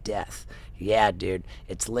Liquid Death. Yeah, dude,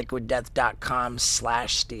 it's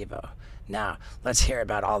liquiddeath.com/Stevo. Now, let's hear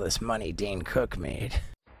about all this money Dane Cook made.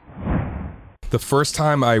 The first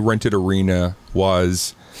time I rented arena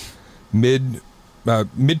was mid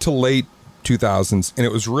to late 2000s, and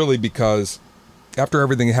it was really because after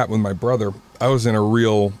everything that happened with my brother, I was in a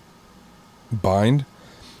real bind,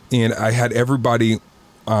 and I had everybody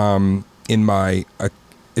in my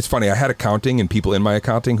it's funny, I had accounting and people in my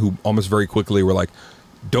accounting who almost very quickly were like,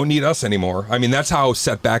 don't need us anymore. I mean, that's how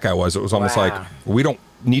set back I was. It was almost like, we don't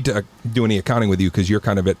need to do any accounting with you because you're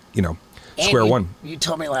kind of at, square one. You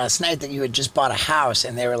told me last night that you had just bought a house,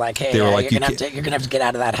 and they were like, "Hey, like, you're gonna have to get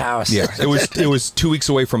out of that house." Yeah, it was 2 weeks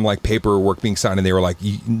away from like paperwork being signed, and they were like,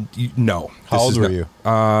 "No." How old were you?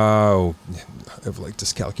 I have like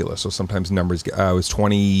dyscalculia, so sometimes numbers. I was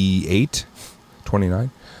 28,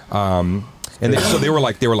 29. And they were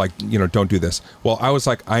like, don't do this. Well, I was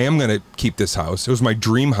like, I am gonna keep this house. It was my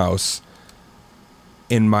dream house,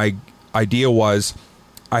 and my idea was,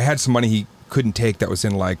 I had some money he couldn't take that was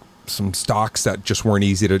in like some stocks that just weren't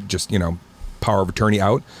easy to just, power of attorney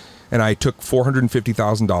out. And I took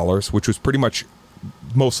 $450,000, which was pretty much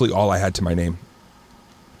mostly all I had to my name.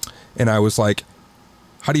 And I was like,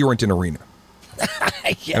 how do you rent an arena?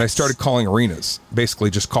 Yes. And I started calling arenas, basically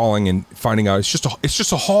just calling and finding out it's just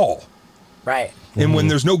a hall. Right. And when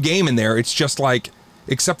there's no game in there, it's just like,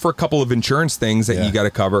 except for a couple of insurance things that you got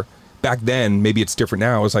to cover. Back then, maybe it's different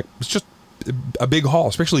now. It's just a big hall,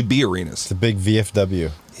 especially B arenas. It's a big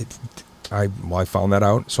VFW. I found that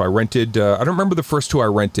out. So I rented, I don't remember the first two I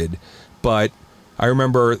rented, but I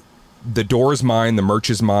remember the door is mine, the merch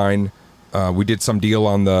is mine. We did some deal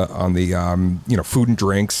on the food and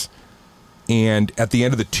drinks. And at the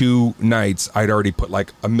end of the 2 nights, I'd already put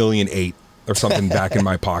like $1.8 million or something back in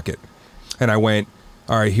my pocket. And I went,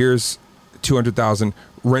 all right, here's 200,000.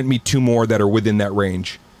 Rent me 2 more that are within that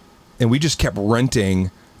range. And we just kept renting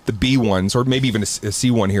the B ones, or maybe even a C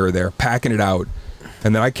one here or there, packing it out.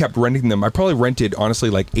 And then I kept renting them. I probably rented, honestly,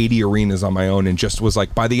 like 80 arenas on my own, and just was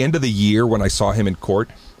like, by the end of the year when I saw him in court,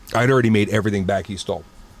 I'd already made everything back he stole.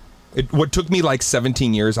 What took me like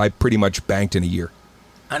 17 years, I pretty much banked in a year.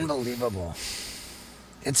 Unbelievable.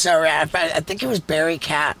 It's so rad. I think it was Barry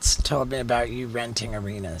Katz told me about you renting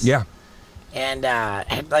arenas. Yeah. And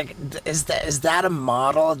is that a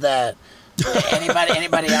model that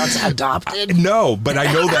anybody else adopted? No, but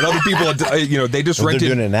I know that other people, they just rented.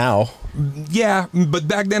 They're doing it now. Yeah, but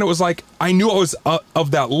back then it was like, I knew I was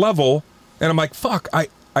of that level, and I'm like, fuck, I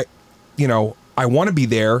want to be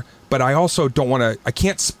there, but I also don't want to. I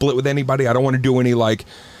can't split with anybody. I don't want to do any I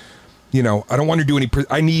don't want to do any.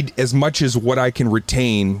 I need as much as what I can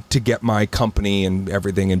retain to get my company and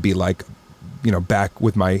everything, and be like, back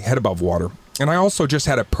with my head above water. And I also just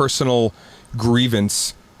had a personal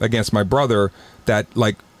grievance against my brother that,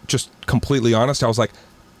 just completely honest, I was like,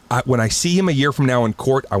 when I see him a year from now in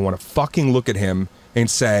court, I want to fucking look at him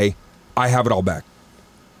and say, I have it all back.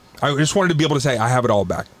 I just wanted to be able to say, I have it all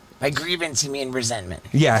back. By grievance, you mean resentment?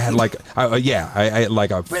 Yeah, I had I had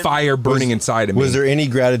like a fire burning inside of me. Was there any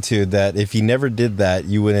gratitude that if he never did that,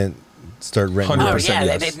 you wouldn't start renting? 100%,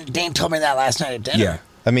 yes. Dane told me that last night at dinner. Yeah.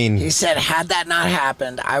 I mean, he said, had that not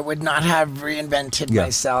happened, I would not have reinvented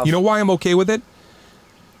myself. You know why I'm okay with it?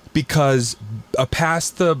 Because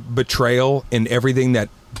past the betrayal and everything that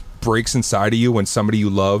breaks inside of you when somebody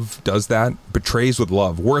you love does that, betrays with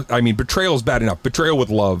love. Betrayal is bad enough. Betrayal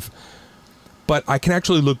with love. But I can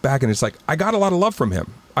actually look back and it's like, I got a lot of love from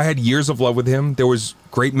him. I had years of love with him. There was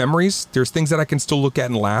great memories. There's things that I can still look at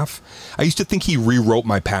and laugh. I used to think he rewrote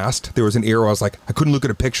my past. There was an era where I was like, I couldn't look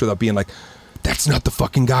at a picture without being like, that's not the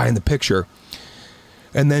fucking guy in the picture.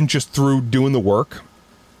 And then just through doing the work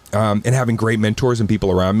and having great mentors and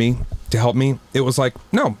people around me to help me, it was like,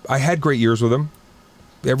 no, I had great years with him.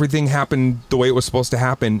 Everything happened the way it was supposed to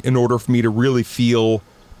happen in order for me to really feel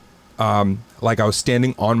like I was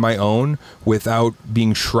standing on my own without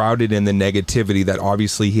being shrouded in the negativity that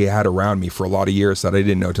obviously he had around me for a lot of years that I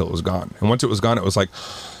didn't know till it was gone. And once it was gone, it was like,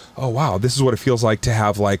 oh wow, this is what it feels like to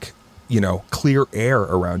have clear air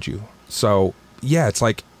around you. So yeah, it's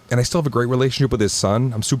like, and I still have a great relationship with his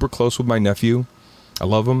son. I'm super close with my nephew. I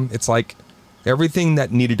love him. It's like everything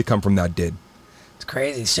that needed to come from that did. It's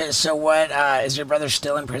crazy. So what, is your brother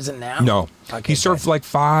still in prison now? No. Okay, he served like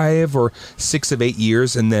 5 or 6 of 8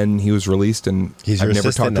 years, and then he was released, and I've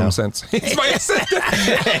never talked to him since. He's my assistant.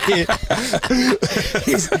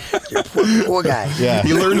 He's your poor guy. Yeah.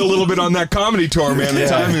 You learned a little bit on that comedy tour, man. The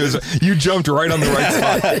time you jumped right on the right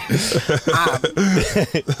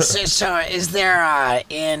spot. So is there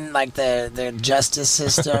in like the justice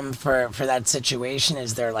system for that situation,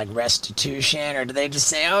 is there like restitution, or do they just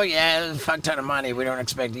say, oh yeah, fuck ton of money, we don't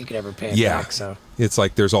expect you could ever pay it back? So it's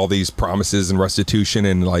like there's all these promises and restitution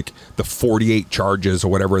and like the 48 charges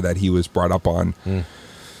or whatever that he was brought up on,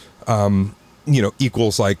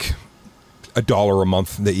 equals like $1 a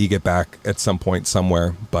month that you get back at some point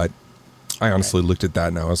somewhere. But I honestly looked at that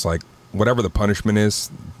and I was like, whatever the punishment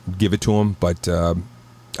is, give it to him. But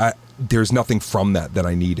there's nothing from that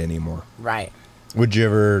I need anymore. Right. Would you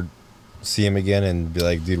ever see him again and be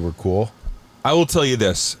like, dude, we're cool? I will tell you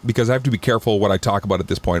this, because I have to be careful what I talk about at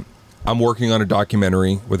this point. I'm working on a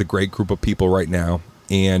documentary with a great group of people right now,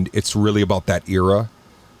 and it's really about that era,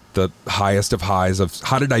 the highest of highs of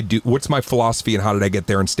how did I do, what's my philosophy and how did I get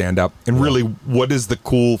there and stand up, and really what is the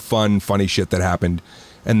cool, fun, funny shit that happened.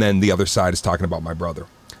 And then the other side is talking about my brother.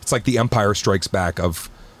 It's like the Empire Strikes Back of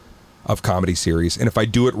comedy series. And if I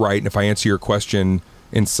do it right, and if I answer your question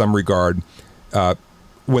in some regard,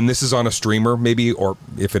 when this is on a streamer, maybe, or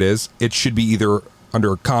if it is, it should be either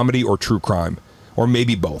under comedy or true crime, or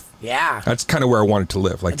maybe both. Yeah. That's kind of where I wanted to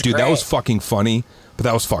live. Like, That's dude, great. that was fucking funny, but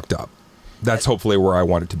that was fucked up. That's hopefully where I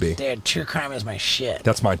want it to be. Dude, true crime is my shit.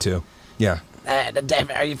 That's mine too. Yeah.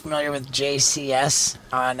 Are you familiar with JCS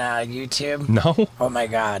on YouTube? No? Oh my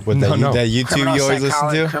God. With that, No. that YouTube Criminal you always listen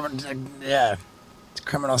to? Yeah. It's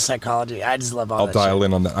criminal psychology. I just love all I'll that dial shit.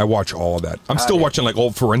 in on that. I watch all of that. I'm still watching like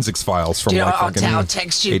old forensics files from Dude, like I'll fucking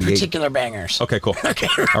text you 88. particular bangers. Okay, cool. Okay.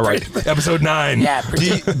 All right. Episode 9. Yeah.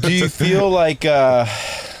 Do you feel like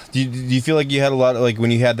do you feel like you had a lot of, like,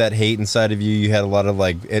 when you had that hate inside of you, you had a lot of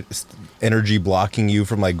like energy blocking you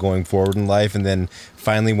from like going forward in life, and then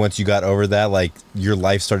finally once you got over that, like your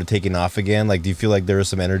life started taking off again? Like, do you feel like there was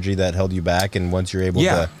some energy that held you back, and once you're able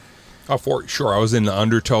to? Oh, for sure. I was in the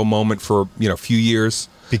undertow moment for a few years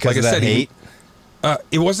Because like of I that said, hate?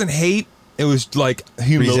 It wasn't hate. It was like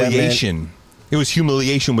humiliation. Resentment. It was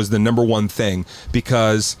humiliation was the number one thing,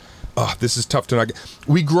 because this is tough to not get.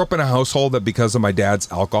 We grew up in a household that, because of my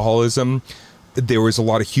dad's alcoholism, there was a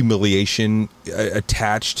lot of humiliation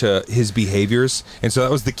attached to his behaviors. And so that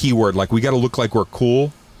was the key word. Like, we got to look like we're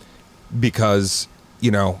cool, because,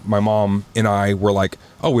 my mom and I were like,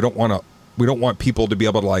 oh, we don't want people to be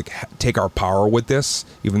able to like take our power with this,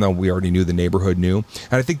 even though we already knew the neighborhood knew.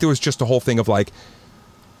 And I think there was just a whole thing of like,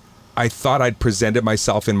 I thought I'd presented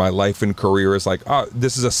myself in my life and career as like, oh,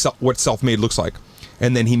 this is what self-made looks like.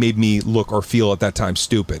 And then he made me look or feel at that time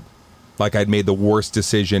stupid. Like I'd made the worst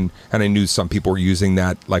decision, and I knew some people were using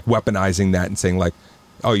that, like weaponizing that and saying like,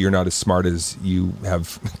 oh, you're not as smart as you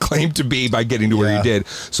have claimed to be by getting to where you did.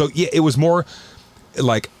 So yeah, it was more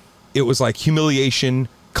like, it was like humiliation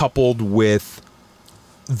coupled with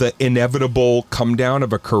the inevitable come down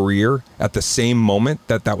of a career at the same moment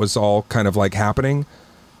that was all kind of like happening.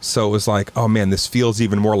 So it was like, oh man, this feels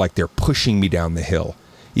even more like they're pushing me down the hill,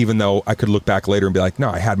 even though I could look back later and be like, no,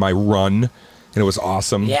 I had my run and it was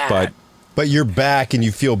awesome. Yeah. But you're back and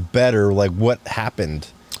you feel better. Like, what happened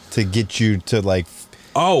to get you to like?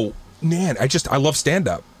 Oh man, I love stand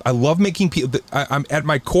up. I love making people. I'm at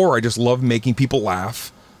my core. I just love making people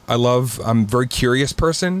laugh. I'm a very curious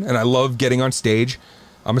person, and I love getting on stage.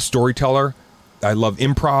 I'm a storyteller. I love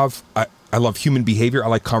improv. I love human behavior. I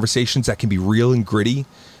like conversations that can be real and gritty.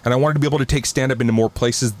 And I wanted to be able to take stand up into more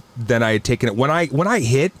places than I had taken it. When I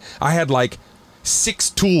hit, I had like 6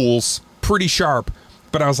 tools, pretty sharp.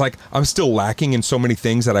 But I was like, I'm still lacking in so many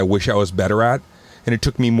things that I wish I was better at. And it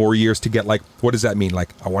took me more years to get like, what does that mean? Like,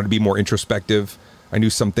 I want to be more introspective. I knew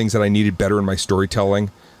some things that I needed better in my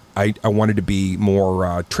storytelling. I wanted to be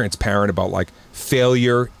more transparent about like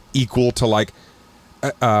failure equal to like,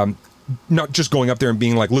 not just going up there and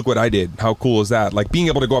being like, look what I did. How cool is that? Like being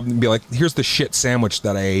able to go up and be like, here's the shit sandwich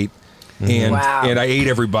that I ate. And I ate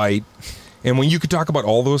every bite. And when you could talk about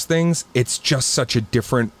all those things, it's just such a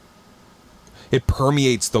different, it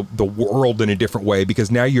permeates the world in a different way,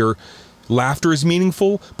 because now your laughter is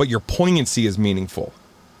meaningful, but your poignancy is meaningful.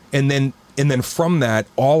 And then from that,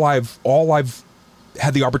 all I've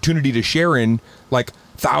had the opportunity to share in like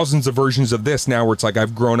thousands of versions of this now, where it's like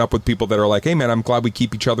I've grown up with people that are like, hey man, I'm glad we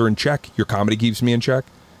keep each other in check. Your comedy keeps me in check.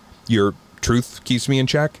 Your truth keeps me in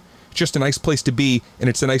check. It's just a nice place to be, and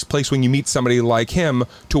it's a nice place when you meet somebody like him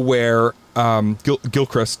to where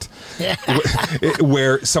Gilchrist,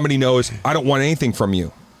 where somebody knows, I don't want anything from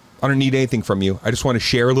you. I don't need anything from you. I just want to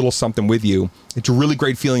share a little something with you. It's a really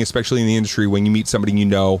great feeling, especially in the industry, when you meet somebody you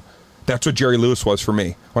know. That's what Jerry Lewis was for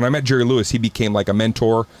me. When I met Jerry Lewis, he became like a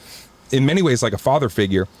mentor, in many ways like a father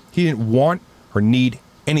figure. He didn't want or need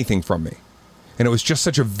anything from me. And it was just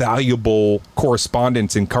such a valuable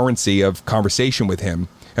correspondence and currency of conversation with him.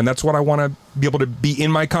 And that's what I want to be able to be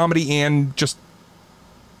in my comedy and just,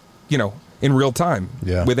 in real time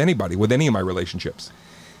with anybody, with any of my relationships.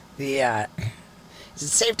 Is it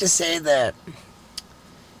safe to say that,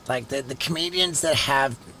 like, the comedians that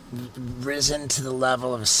have risen to the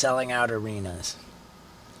level of selling out arenas,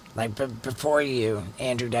 like before you,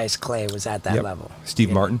 Andrew Dice Clay was at that level.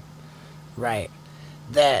 Steve Martin. Right.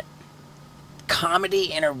 That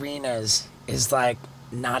comedy in arenas is, like,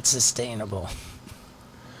 not sustainable.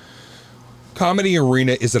 Comedy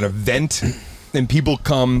arena is an event, and people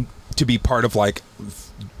come to be part of like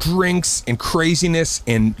drinks and craziness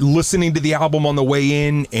and listening to the album on the way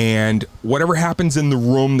in, and whatever happens in the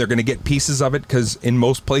room, they're going to get pieces of it, because in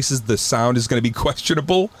most places the sound is going to be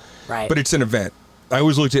questionable. Right. But it's an event. I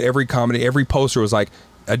always looked at every comedy, every poster was like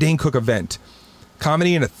a Dane Cook event.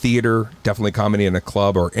 Comedy in a theater, definitely comedy in a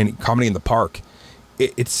club, or any comedy in the park.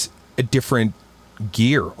 It's a different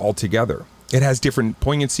gear altogether. It has different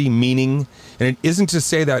poignancy, meaning, and it isn't to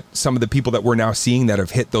say that some of the people that we're now seeing that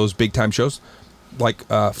have hit those big time shows, like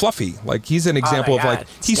Fluffy, like he's an example of like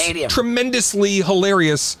he's tremendously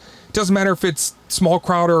hilarious. Doesn't matter if it's small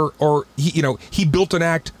crowd or he built an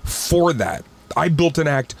act for that. I built an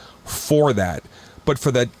act for that. But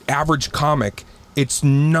for the average comic, it's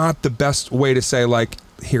not the best way to say, like,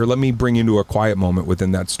 here, let me bring you into a quiet moment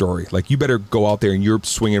within that story. Like, you better go out there and you're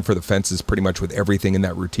swinging for the fences pretty much with everything in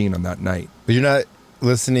that routine on that night. But you're not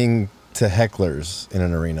listening to hecklers in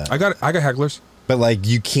an arena. I got hecklers. But, like,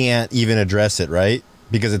 you can't even address it, right?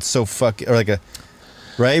 Because it's so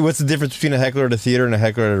right? What's the difference between a heckler at a theater and a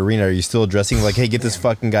heckler at an arena? Are you still addressing, like, hey, get this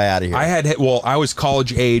fucking guy out of here? I was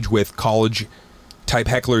college age with college type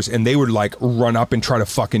hecklers, and they would like run up and try to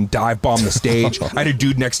fucking dive bomb the stage. I had a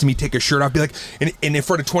dude next to me take his shirt off, be like, and in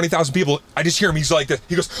front of 20,000 people, I just hear him. He's like this.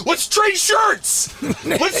 He goes, "Let's trade shirts.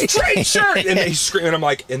 Let's trade shirts." And he's screaming. I'm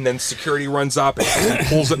like, and then security runs up and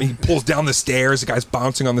he pulls down the stairs. The guy's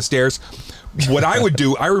bouncing on the stairs. What I would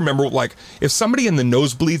do, I remember, like, if somebody in the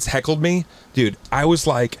nosebleeds heckled me, dude, I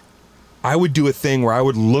would do a thing where I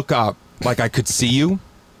would look up like I could see you,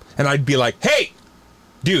 and I'd be like, "Hey,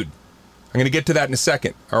 dude, I'm going to get to that in a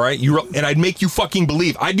second, all right? And I'd make you fucking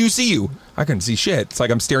believe. I do see you. I couldn't see shit. It's like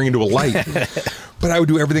I'm staring into a light." But I would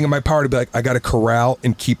do everything in my power to be like, I got to corral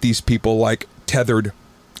and keep these people, like, tethered.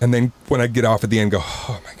 And then when I get off at the end, go,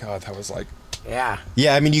 oh, my God, that was like... Yeah.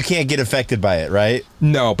 Yeah, I mean, you can't get affected by it, right?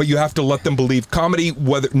 No, but you have to let them believe. Comedy,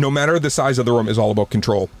 no matter the size of the room, is all about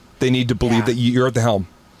control. They need to believe that you're at the helm.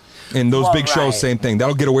 And those big shows, same thing.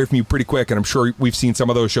 That'll get away from you pretty quick. And I'm sure we've seen some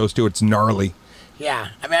of those shows, too. It's gnarly. Yeah,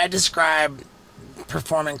 I mean, I describe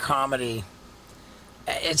performing comedy.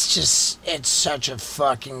 It's such a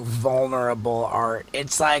fucking vulnerable art.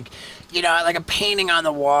 It's like, like a painting on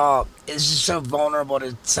the wall is just so vulnerable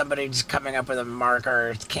to somebody just coming up with a marker or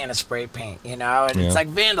a can of spray paint, and it's like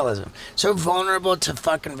vandalism. So vulnerable to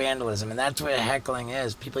fucking vandalism, and that's what heckling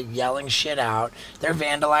is. People yelling shit out. They're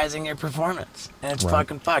vandalizing your performance, and it's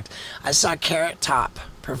fucking fucked. I saw Carrot Top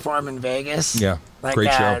perform in Vegas. Yeah,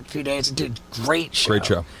 great show. A few days ago. Great show. Great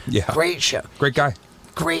show. Yeah. Great show. Great guy.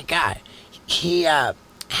 Great guy. He had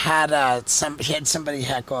somebody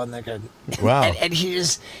heckle, and they go, wow. and he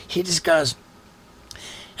just goes.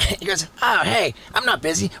 He goes, "Oh, hey, I'm not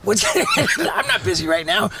busy. I'm not busy right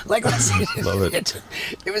now." Like, love it.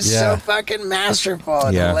 It was so fucking masterful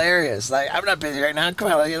and hilarious. Like, I'm not busy right now.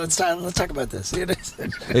 Come on, let's talk about this.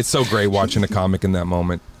 It's so great watching a comic in that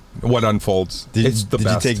moment. What unfolds? It's the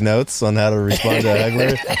best. Did you take notes on how to respond to a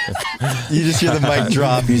heckler? You just hear the mic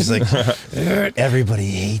drop. He's like, "Everybody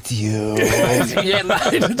hates you."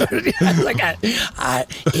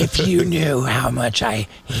 If you knew how much I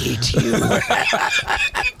hate you.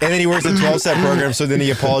 And then he works a 12-step program, so then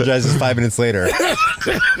he apologizes 5 minutes later.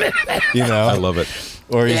 I love it.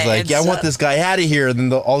 Or he's like, I want this guy out of here. And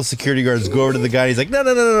then all the security guards go over to the guy. And he's like,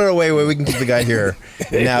 no, wait, we can keep the guy here.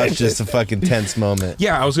 And now it's just a fucking tense moment.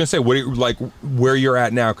 Yeah, I was gonna say, where you're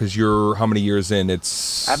at now? Because you're how many years in?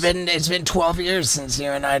 It's been 12 years since you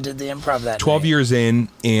and I did the improv that 12 night. years in,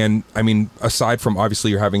 and I mean, aside from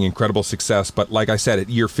obviously you're having incredible success, but like I said, at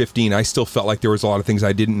year 15, I still felt like there was a lot of things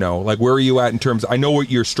I didn't know. Like, where are you at in terms? I know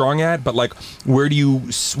what you're strong at, but like, where do you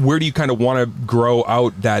kind of want to grow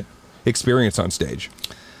out that experience on stage?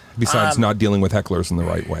 Besides not dealing with hecklers in the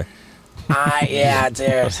right way.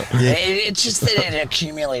 Dude. It's just that it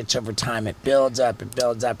accumulates over time. It builds up, and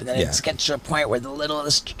then it gets to a point where the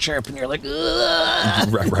littlest chirp, and you're like,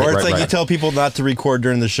 ugh. Or it's like you tell people not to record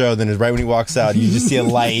during the show, then right when he walks out, you just see a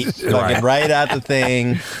light fucking right at the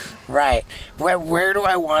thing. Right. Where do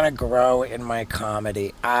I want to grow in my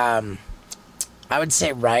comedy? I would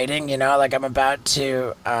say writing, like I'm about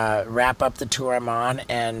to wrap up the tour I'm on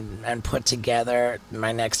and put together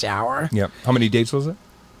my next hour. Yeah. How many dates was it?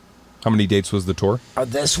 How many dates was the tour? Oh,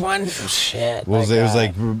 this one? Shit. Well, it was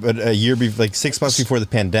like a year, like 6 months before the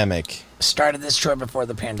pandemic. Started this tour before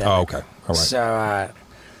the pandemic. Oh, okay. All right. So,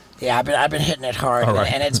 I've been hitting it hard,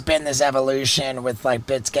 and it's been this evolution with like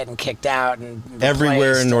bits getting kicked out and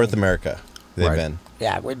everywhere in North America they've been.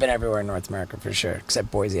 Yeah, we've been everywhere in North America for sure,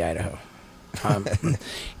 except Boise, Idaho.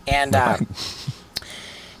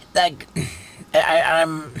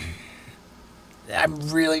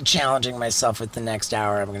 I'm really challenging myself with the next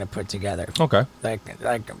hour I'm going to put together. Okay. Like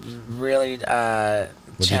really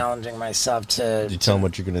challenging myself to. Did you tell them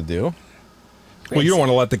what you're gonna do? Well, you don't want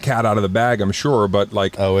to let the cat out of the bag, I'm sure, but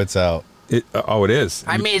like, Oh, it's out. it is.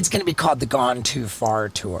 I mean, it's going to be called the Gone Too Far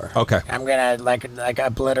tour. Okay. I'm gonna like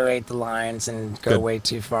obliterate the lines and go Good. way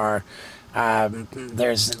too far.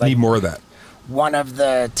 There's like Need more of that. one of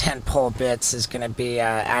the tentpole bits is going to be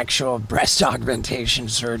actual breast augmentation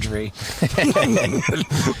surgery.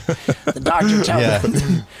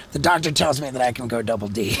 the doctor tells me that I can go double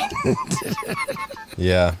D.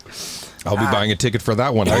 Yeah. I'll be buying a ticket for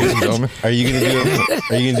that one, ladies and gentlemen. Are you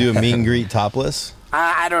gonna do a meet and greet topless?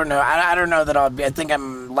 I don't know. I don't know that I'll be. I think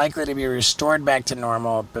I'm likely to be restored back to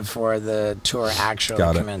normal before the tour actually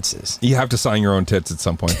Got it. commences. You have to sign your own tits at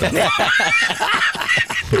some point, though. That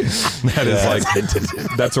is like,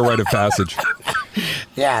 that's a rite of passage.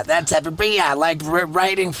 Yeah, that's epic. But yeah, like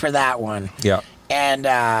writing for that one. Yeah. And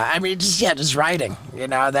I mean, just writing. You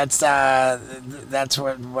know, that's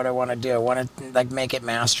what I want to do. I want to like make it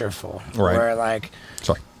masterful. Right. Where like,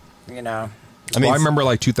 Sorry. you know. I mean, Well, I remember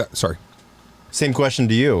like 2000. Sorry. Same question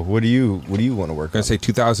to you. What do you want to work I'm on? gonna say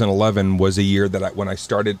 2011 was a year that when I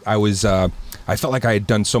started, I was I felt like I had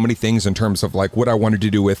done so many things in terms of like what I wanted to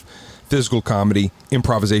do with physical comedy,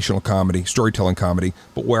 improvisational comedy, storytelling comedy,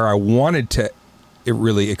 but where I wanted to it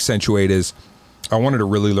really accentuate is I wanted to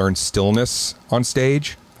really learn stillness on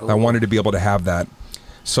stage. I wanted to be able to have that.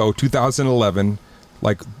 So 2011,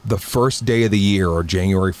 like the first day of the year or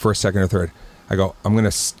January 1st, 2nd, or 3rd, I go, I'm going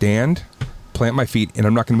to stand, plant my feet, and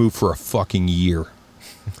I'm not going to move for a fucking year.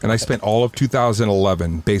 And I spent all of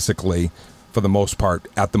 2011 basically, for the most part,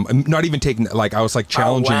 not even taking, like I was like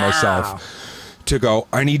challenging myself to go,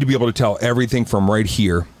 I need to be able to tell everything from right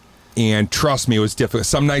here. And trust me, it was difficult.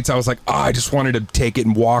 Some nights I was like, I just wanted to take it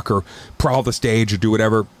and walk or prowl the stage or do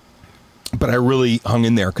whatever. But I really hung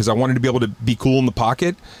in there because I wanted to be able to be cool in the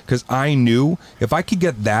pocket, because I knew if I could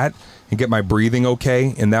get that and get my breathing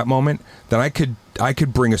okay in that moment, then I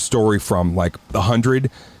could bring a story from like 100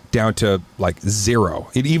 down to like 0.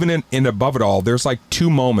 Even in above it all, there's like 2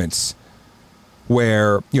 moments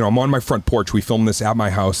where, you know, I'm on my front porch. We filmed this at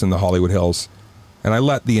my house in the Hollywood Hills, and I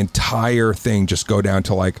let the entire thing just go down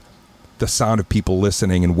to like the sound of people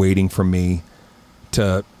listening and waiting for me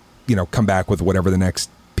to, you know, come back with whatever the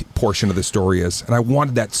next portion of the story is. And I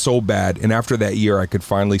wanted that so bad. And after that year, I could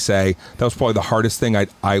finally say that was probably the hardest thing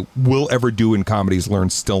I will ever do in comedy is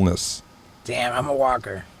learn stillness. Damn, I'm a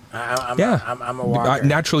walker. I'm a walker.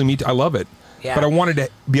 Naturally, I love it. Yeah. But I wanted to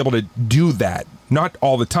be able to do that. Not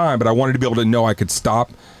all the time, but I wanted to be able to know I could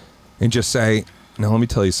stop and just say, now let me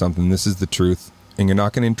tell you something. This is the truth. And you're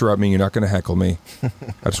not going to interrupt me. You're not going to heckle me. I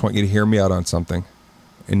just want you to hear me out on something.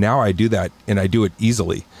 And now I do that, and I do it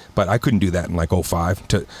easily. But I couldn't do that in like 05.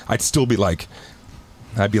 I'd still be like,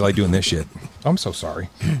 I'd be like doing this shit. I'm so sorry.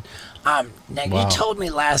 Now Wow. you told me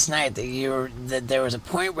last night that there was a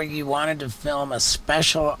point where you wanted to film a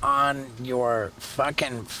special on your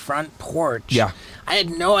fucking front porch. Yeah. I had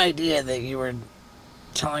no idea that you were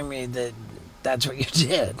telling me that that's what you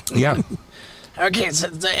did. Yeah. Okay, so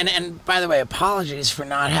and by the way, apologies for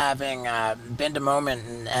not having been to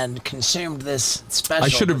Moment and consumed this special. I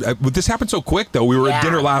should have. This happened so quick, though. We were at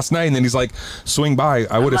dinner last night, and then he's like, swing by.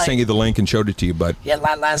 I would have sent you the link and showed it to you, but... Yeah,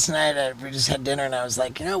 last night we just had dinner, and I was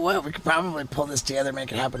like, you know what? We could probably pull this together,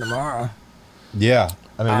 make it happen tomorrow. Yeah.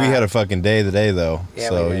 I mean, we had a fucking day today, though. Yeah,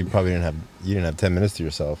 so you probably didn't have 10 minutes to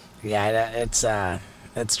yourself. Yeah,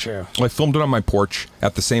 it's true. I filmed it on my porch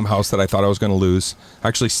at the same house that I thought I was going to lose. I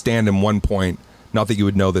actually stand in one point. Not that you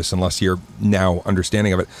would know this unless you're now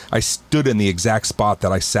understanding of it. I stood in the exact spot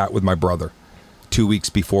that I sat with my brother 2 weeks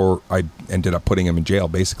before I ended up putting him in jail,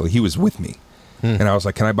 basically. He was with me. And I was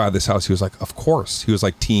like, can I buy this house? He was like, of course. He was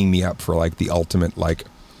like teeing me up for like the ultimate, like,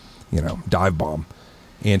 you know, dive bomb.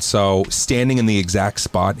 And so standing in the exact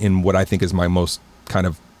spot in what I think is my most kind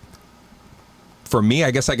of, for me,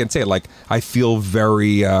 I guess I can say it, like, I feel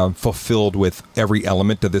very fulfilled with every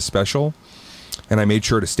element of this special. And I made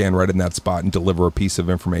sure to stand right in that spot and deliver a piece of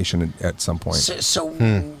information at some point. So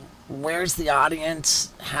where's the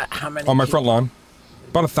audience? How many? On my front lawn.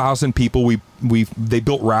 About 1,000 people. They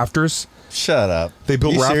built rafters. Shut up. They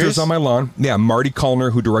built rafters serious? on my lawn. Yeah, Marty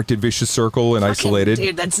Kullner, who directed Vicious Circle and Isolated.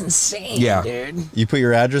 Dude, that's insane, Yeah. dude. You put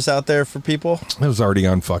your address out there for people? It was already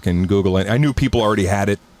on fucking Google. And I knew people already had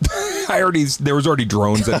it. There was already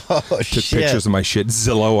drones that took shit. pictures of my shit.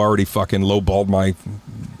 Zillow already fucking lowballed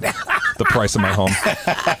the price of my home.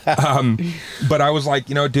 But I was like,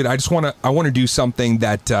 you know, dude, I want to do something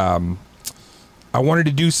that, I wanted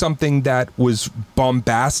to do something that was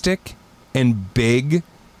bombastic and big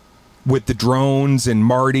with the drones and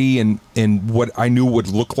Marty and what I knew would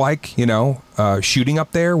look like, shooting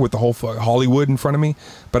up there with the whole Hollywood in front of me.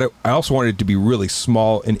 But I also wanted it to be really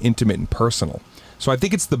small and intimate and personal. So I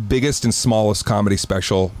think it's the biggest and smallest comedy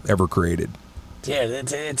special ever created.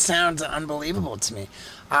 Dude, it sounds unbelievable to me.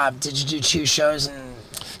 Did you do 2 shows?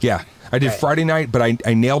 Yeah, I did Friday night, but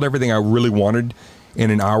I nailed everything I really wanted in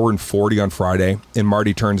an hour and 40 on Friday. And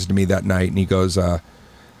Marty turns to me that night and he goes, you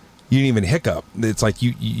didn't even hiccup. It's like,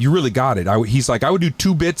 you really got it. He's like, I would do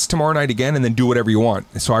 2 bits tomorrow night again and then do whatever you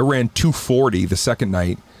want. So I ran 240 the second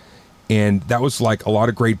night. And that was like a lot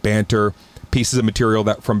of great banter, pieces of material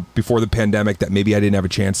that from before the pandemic that maybe I didn't have a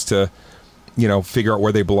chance to, figure out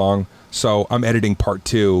where they belong. So I'm editing part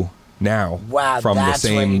 2 now from the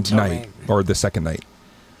same night or the second night.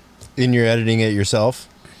 And you're editing it yourself?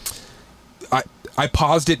 I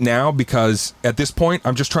paused it now because at this point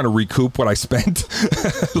I'm just trying to recoup what I spent.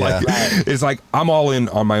 It's like I'm all in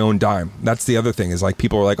on my own dime. That's the other thing is like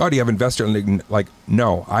people are like, oh, do you have investor? And like,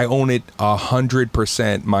 no, I own it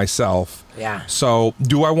 100% myself. Yeah. So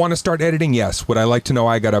do I want to start editing? Yes. Would I like to know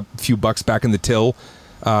I got a few bucks back in the till,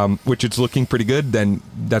 which it's looking pretty good? Then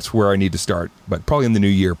that's where I need to start. But probably in the new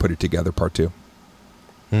year, put it together, part 2.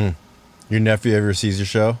 Your nephew ever sees your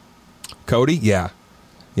show? Cody? Yeah.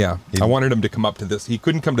 I wanted him to come up to this. He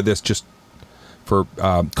couldn't come to this just for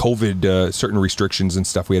COVID, certain restrictions and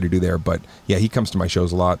stuff we had to do there. But yeah, he comes to my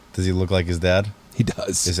shows a lot. Does he look like his dad? He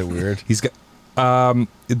does. Is it weird? He's got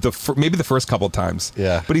maybe the first couple of times.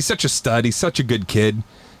 Yeah. But he's such a stud. He's such a good kid.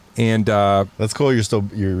 And that's cool.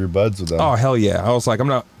 You're buds with him. Oh hell yeah! I was like, I'm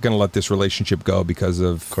not gonna let this relationship go because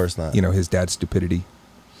of course not. His dad's stupidity.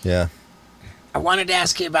 Yeah. I wanted to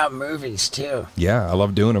ask you about movies too. Yeah, I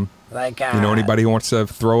love doing them. Like, anybody who wants to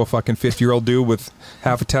throw a fucking 50-year-old dude with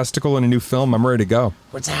half a testicle in a new film, I'm ready to go.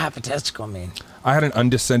 What's a half a testicle mean? I had an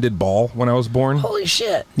undescended ball when I was born. Holy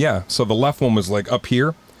shit. Yeah, so the left one was like up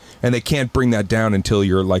here, and they can't bring that down until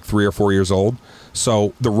you're like 3 or 4 years old.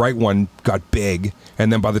 So the right one got big,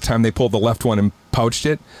 and then by the time they pulled the left one and pouched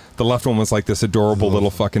it, the left one was like this adorable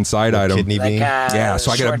little fucking side item. Kidney bean. Yeah,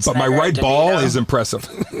 so I got but my right ball is impressive.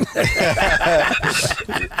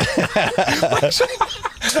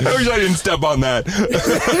 I wish I didn't step on that.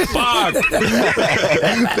 Fuck.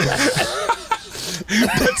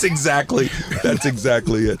 That's exactly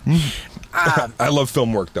it. I love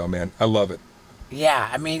film work though, man. I love it. Yeah,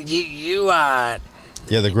 I mean, you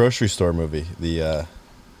yeah, the grocery store movie, the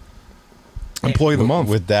Employee of the Month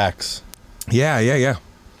with Dax. Yeah.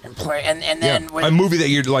 Employee, and then a movie that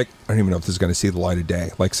you're like, I don't even know if this is going to see the light of day.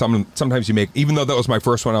 Like sometimes you make, even though that was my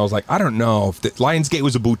first one, I was like, I don't know if Lionsgate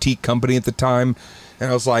was a boutique company at the time, and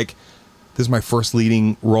I was like, this is my first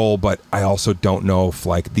leading role, but I also don't know if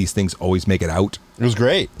like these things always make it out. It was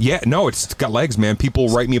great. Yeah, no, it's got legs, man. People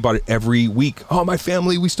write me about it every week. Oh, my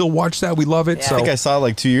family, we still watch that. We love it. Yeah. So I think I saw it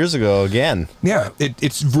like 2 years ago again. Yeah,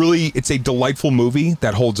 it's a delightful movie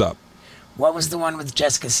that holds up. What was the one with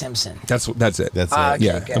Jessica Simpson? That's it. That's it. Okay,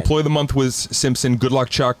 Yeah. good. Employee of the Month was Simpson. Good Luck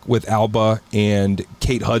Chuck with Alba, and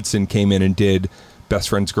Kate Hudson came in and did Best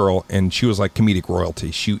Friend's Girl, and she was like comedic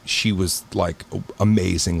royalty. She was like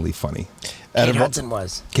amazingly funny. Kate Hudson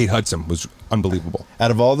was unbelievable. Out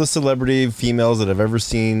of all the celebrity females that I've ever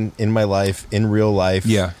seen in my life, in real life,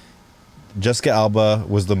 yeah, Jessica Alba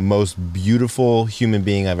was the most beautiful human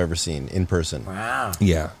being I've ever seen in person. Wow.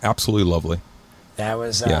 Yeah, absolutely lovely. That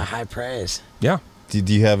was high praise. Yeah.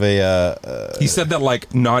 Do you have a... he said that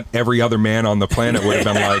like not every other man on the planet would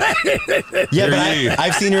have been like... Yeah, but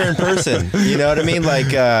I've seen her in person. You know what I mean?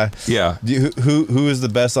 Like, yeah. Who is the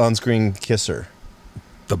best on-screen kisser?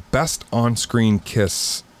 The best on-screen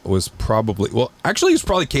kiss was probably... Well, actually, it was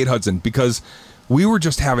probably Kate Hudson, because we were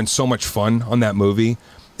just having so much fun on that movie,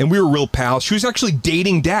 and we were real pals. She was actually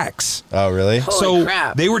dating Dax. Oh, really? Holy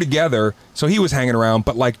crap. They were together, so he was hanging around,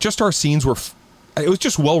 but like just our scenes were... It was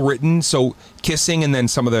just well written, so kissing and then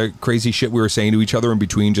some of the crazy shit we were saying to each other in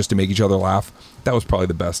between just to make each other laugh, that was probably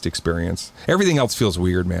the best experience. Everything else feels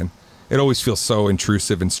weird, man. It always feels so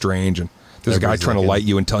intrusive and strange, and there's a guy trying to light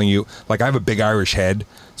you and telling you, like, I have a big Irish head,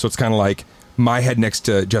 so it's kind of like my head next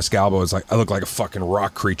to Jessica Alba is like, I look like a fucking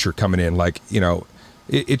rock creature coming in, like, you know,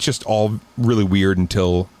 it's just all really weird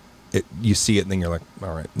until you see it, and then you're like,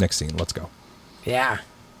 all right, next scene, let's go. Yeah.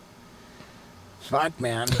 Fuck,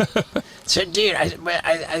 man. So, dude,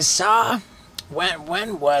 I saw,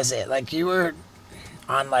 when was it? Like, you were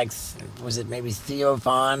on, like, was it maybe Theo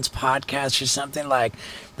Vaughn's podcast or something, like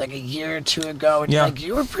a year or two ago? And yeah. Like,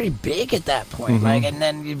 you were pretty big at that point. Mm-hmm. Like, and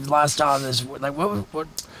then you've lost all this, like, what?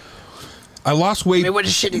 I lost weight. I mean, what a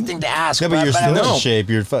shitty thing to ask. Yeah, but you're still No. in shape.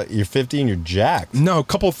 You're 50 and you're jacked. No, a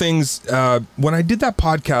couple things. When I did that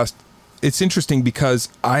podcast, it's interesting because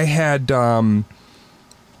I had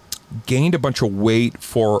gained a bunch of weight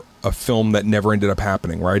for a film that never ended up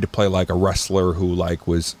happening, where I had to play like a wrestler who like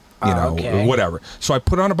was, whatever. So I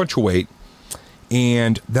put on a bunch of weight,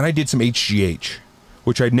 and then I did some HGH,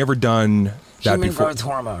 which I'd never done that Human before. growth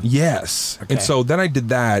hormone. Yes. Okay. And so then I did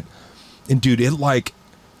that, and dude, it like,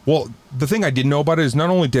 well, the thing I didn't know about it is not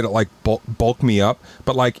only did it like bulk me up,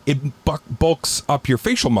 but like it bulks up your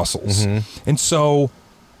facial muscles. And so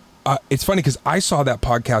it's funny because I saw that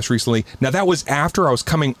podcast recently. Now that was after I was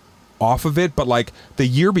coming off of it, but like the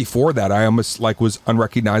year before that, I almost like was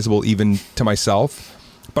unrecognizable even to myself.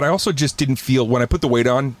 But I also just didn't feel, when I put the weight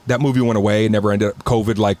on, that movie went away and never ended up,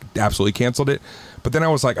 COVID like absolutely canceled it. But then I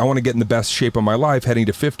was like, I want to get in the best shape of my life heading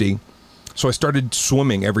to 50. So I started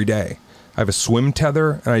swimming every day. I have a swim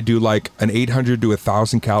tether, and I do like an 800 to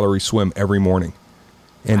 1,000 calorie swim every morning.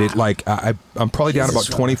 And it like, I'm probably down about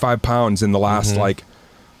 25 pounds in the last like,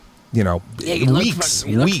 you weeks.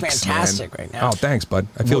 You look weeks, fantastic man. right now. Oh, thanks, bud.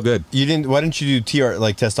 I feel good. Why didn't you do TR,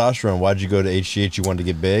 like testosterone? Why did you go to HGH? You wanted to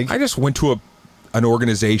get big? I just went to an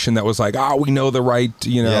organization that was like, we know the right,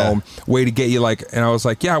 way to get you like, and I was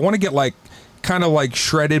like, I want to get like, kind of like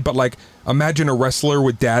shredded, but like, imagine a wrestler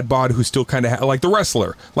with dad bod who still kind of like the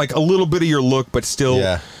wrestler, like a little bit of your look, but still.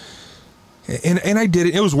 Yeah. And I did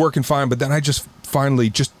it. It was working fine, but then I just finally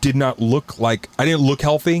just did not look like, I didn't look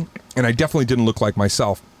healthy, and I definitely didn't look like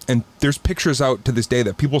myself. And there's pictures out to this day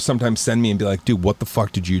that people sometimes send me and be like, dude, what the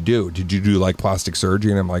fuck did you do? Did you do like plastic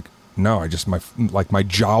surgery? And I'm like, no, I just, my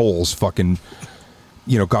jowls fucking,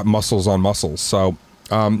 got muscles on muscles. So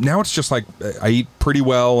now it's just like, I eat pretty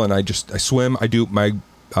well, and I swim. I do, my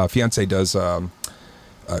fiance does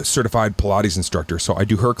certified Pilates instructor. So I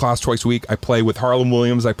do her class twice a week. I play with Harlan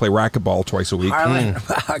Williams. I play racquetball twice a week.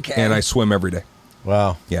 Okay. And I swim every day.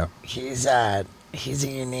 Wow. Yeah. He's a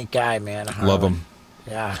unique guy, man. Harlan. Love him.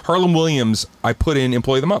 Yeah. Harlan Williams, I put in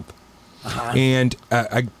Employee of the Month. And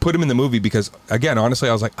I put him in the movie because, again, honestly,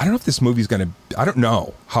 I was like, I don't know if this movie's going to, I don't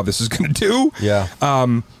know how this is going to do. Yeah.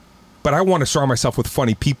 But I want to surround myself with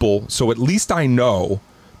funny people, so at least I know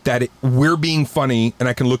that we're being funny, and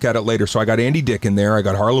I can look at it later. So I got Andy Dick in there. I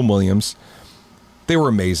got Harlan Williams. They were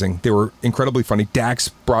amazing. They were incredibly funny. Dax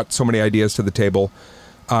brought so many ideas to the table.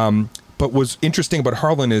 But what's interesting about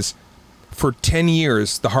Harlan is, for 10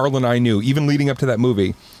 years, the Harlan I knew, even leading up to that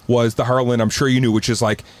movie, was the Harlan I'm sure you knew, which is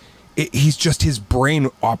like, he's just, his brain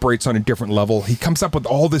operates on a different level. He comes up with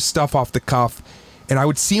all this stuff off the cuff, and I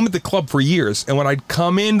would see him at the club for years. And when I'd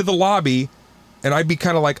come into the lobby, and I'd be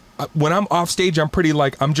kind of like, when I'm off stage, I'm pretty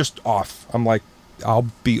like, I'm just off. I'm like,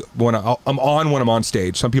 I'm on when I'm on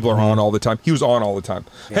stage. Some people are on all the time. He was on all the time.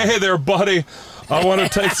 Yeah. Hey there, buddy. I want to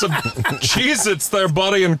take some Cheez-Its there,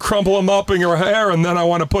 buddy, and crumple them up in your hair, and then I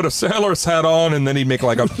want to put a sailor's hat on, and then he'd make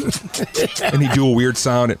like a, and he'd do a weird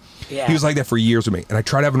sound. Yeah. He was like that for years with me, and I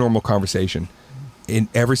tried to have a normal conversation. And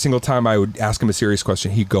every single time I would ask him a serious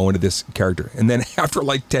question, he'd go into this character. And then after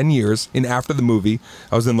like 10 years, and after the movie,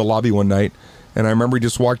 I was in the lobby one night, and I remember he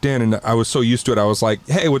just walked in, and I was so used to it, I was like,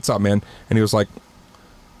 hey, what's up, man? And he was like,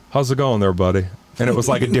 how's it going there, buddy? And it was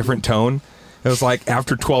like a different tone. It was like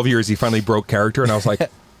after 12 years, he finally broke character, and I was like,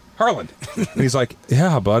 Harlan. And he's like,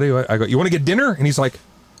 yeah, buddy. I go, you want to get dinner? And he's like,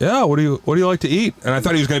 yeah, what do you like to eat? And I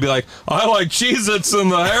thought he was going to be like, I like Cheez-Its in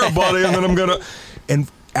the hair, buddy, and then I'm going to...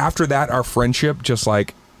 And after that, our friendship just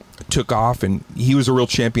like took off, and he was a real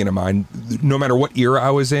champion of mine. No matter what era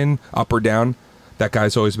I was in, up or down, that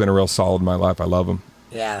guy's always been a real solid in my life. I love him.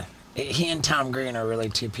 Yeah. He and Tom Green are really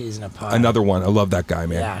two peas in a pod. Another one. I love that guy,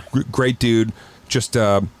 man. Yeah. Great dude. Just...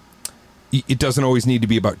 it doesn't always need to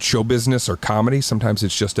be about show business or comedy. Sometimes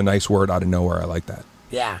it's just a nice word out of nowhere. I like that.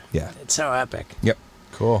 Yeah. Yeah. It's so epic. Yep.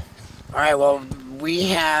 Cool. All right. Well, we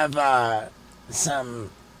have some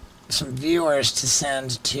viewers to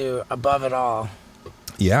send to Above It All.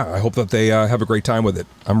 Yeah. I hope that they have a great time with it.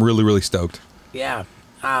 I'm really, really stoked. Yeah.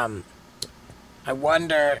 I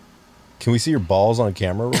wonder... Can we see your balls on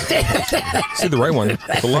camera? See the right one.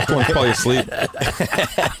 The left one's probably asleep.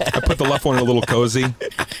 I put the left one in a little cozy.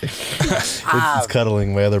 It's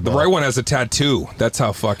cuddling my other ball. The right one has a tattoo. That's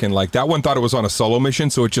how fucking like that one thought it was on a solo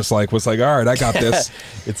mission, so it just like was like, all right, I got this.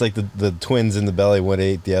 It's like the twins in the belly. One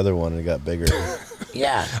ate the other one and it got bigger.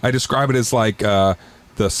 Yeah. I describe it as like the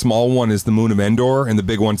small one is the moon of Endor and the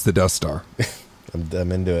big one's the Death Star.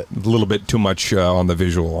 I'm into it. A little bit too much on the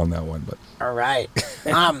visual on that one, but all right.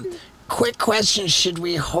 Quick question: should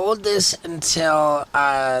we hold this until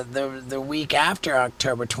the week after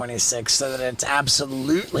October 26th so that it's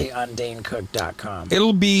absolutely on DaneCook.com?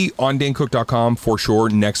 It'll be on DaneCook.com for sure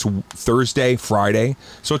next Thursday, Friday.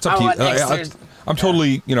 So it's up to you. I'm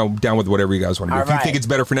totally, down with whatever you guys want to do. All If you right. think it's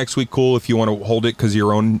better for next week, cool. If you want to hold it because of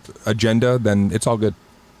your own agenda, then it's all good.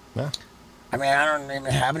 Yeah. I mean, I don't even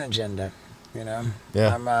have an agenda, Yeah.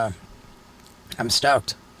 I'm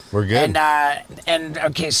stoked. We're good. And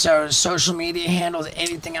okay, so social media handles,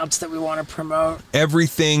 anything else that we want to promote?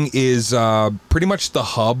 Everything is pretty much the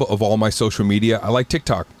hub of all my social media. I like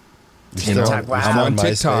TikTok. TikTok, wow. I'm on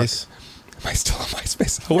TikTok. MySpace. Am I still on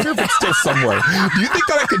MySpace? I wonder if it's still somewhere. Do you think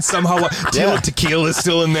that I could somehow... Tila Tequila is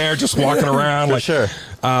still in there, just walking around. For sure.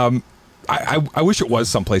 I wish it was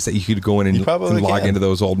someplace that you could go in and log into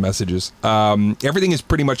those old messages. Everything is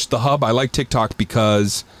pretty much the hub. I like TikTok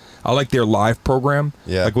because I like their live program.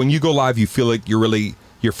 Yeah. Like when you go live, you feel like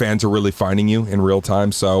your fans are really finding you in real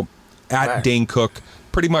time. So at Dane Cook,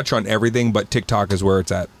 pretty much on everything, but TikTok is where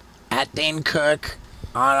it's at. At Dane Cook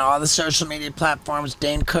on all the social media platforms,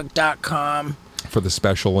 danecook.com. For the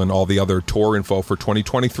special and all the other tour info for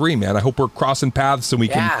 2023, man. I hope we're crossing paths and we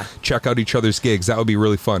can check out each other's gigs. That would be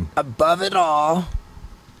really fun. Above it all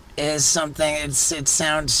is something, it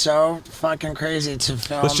sounds so fucking crazy to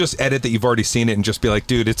film. Let's just edit that you've already seen it and just be like,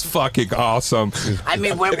 dude, it's fucking awesome. I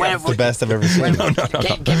mean, It's the best I've ever seen.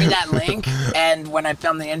 Give me that link, and when I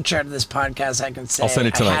film the intro to this podcast, I can say I'll send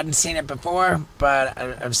it tonight. I hadn't seen it before, but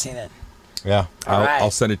I've seen it. Yeah. Right. I'll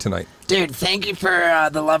send it tonight. Dude, thank you for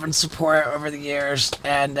the love and support over the years,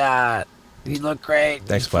 and you look great.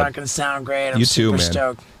 Thanks, you bud. fucking sound great. I'm You too, super man.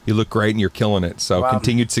 stoked. You look great and you're killing it. So Well,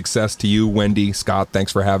 continued success to you, Wendy, Scott.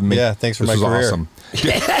 Thanks for having me. Yeah, thanks for this my was career. awesome.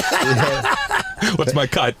 What's my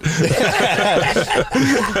cut? Man,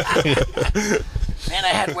 I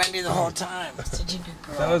had Wendy the whole time. Such a good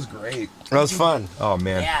girl. That was great. That was fun. Oh,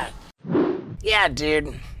 man. Yeah,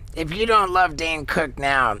 dude. If you don't love Dane Cook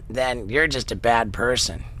now, then you're just a bad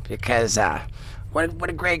person. Because what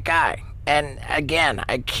a great guy. And again,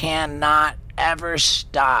 I cannot ever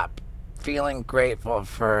stop feeling grateful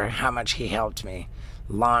for how much he helped me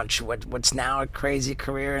launch what's now a crazy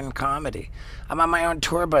career in comedy. I'm on my own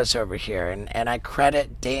tour bus over here, and I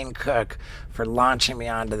credit Dane Cook for launching me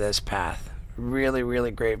onto this path. Really,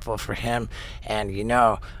 really grateful for him. And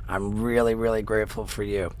I'm really, really grateful for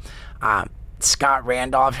you. Scott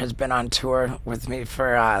Randolph has been on tour with me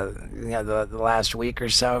for the last week or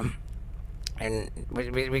so, and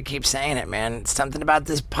we keep saying it, man. Something about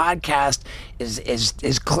this podcast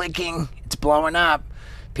is clicking. It's blowing up.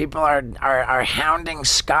 People are hounding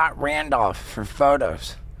Scott Randolph for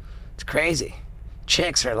photos. It's crazy.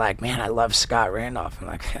 Chicks are like, man, I love Scott Randolph. I'm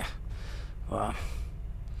like, well,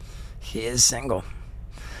 he is single.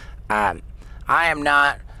 I am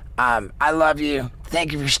not. I love you.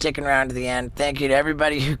 Thank you for sticking around to the end. Thank you to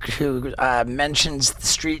everybody who mentions the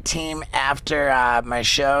street team after my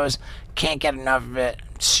shows. Can't get enough of it.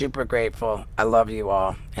 Super grateful. I love you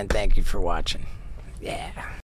all, and thank you for watching. Yeah.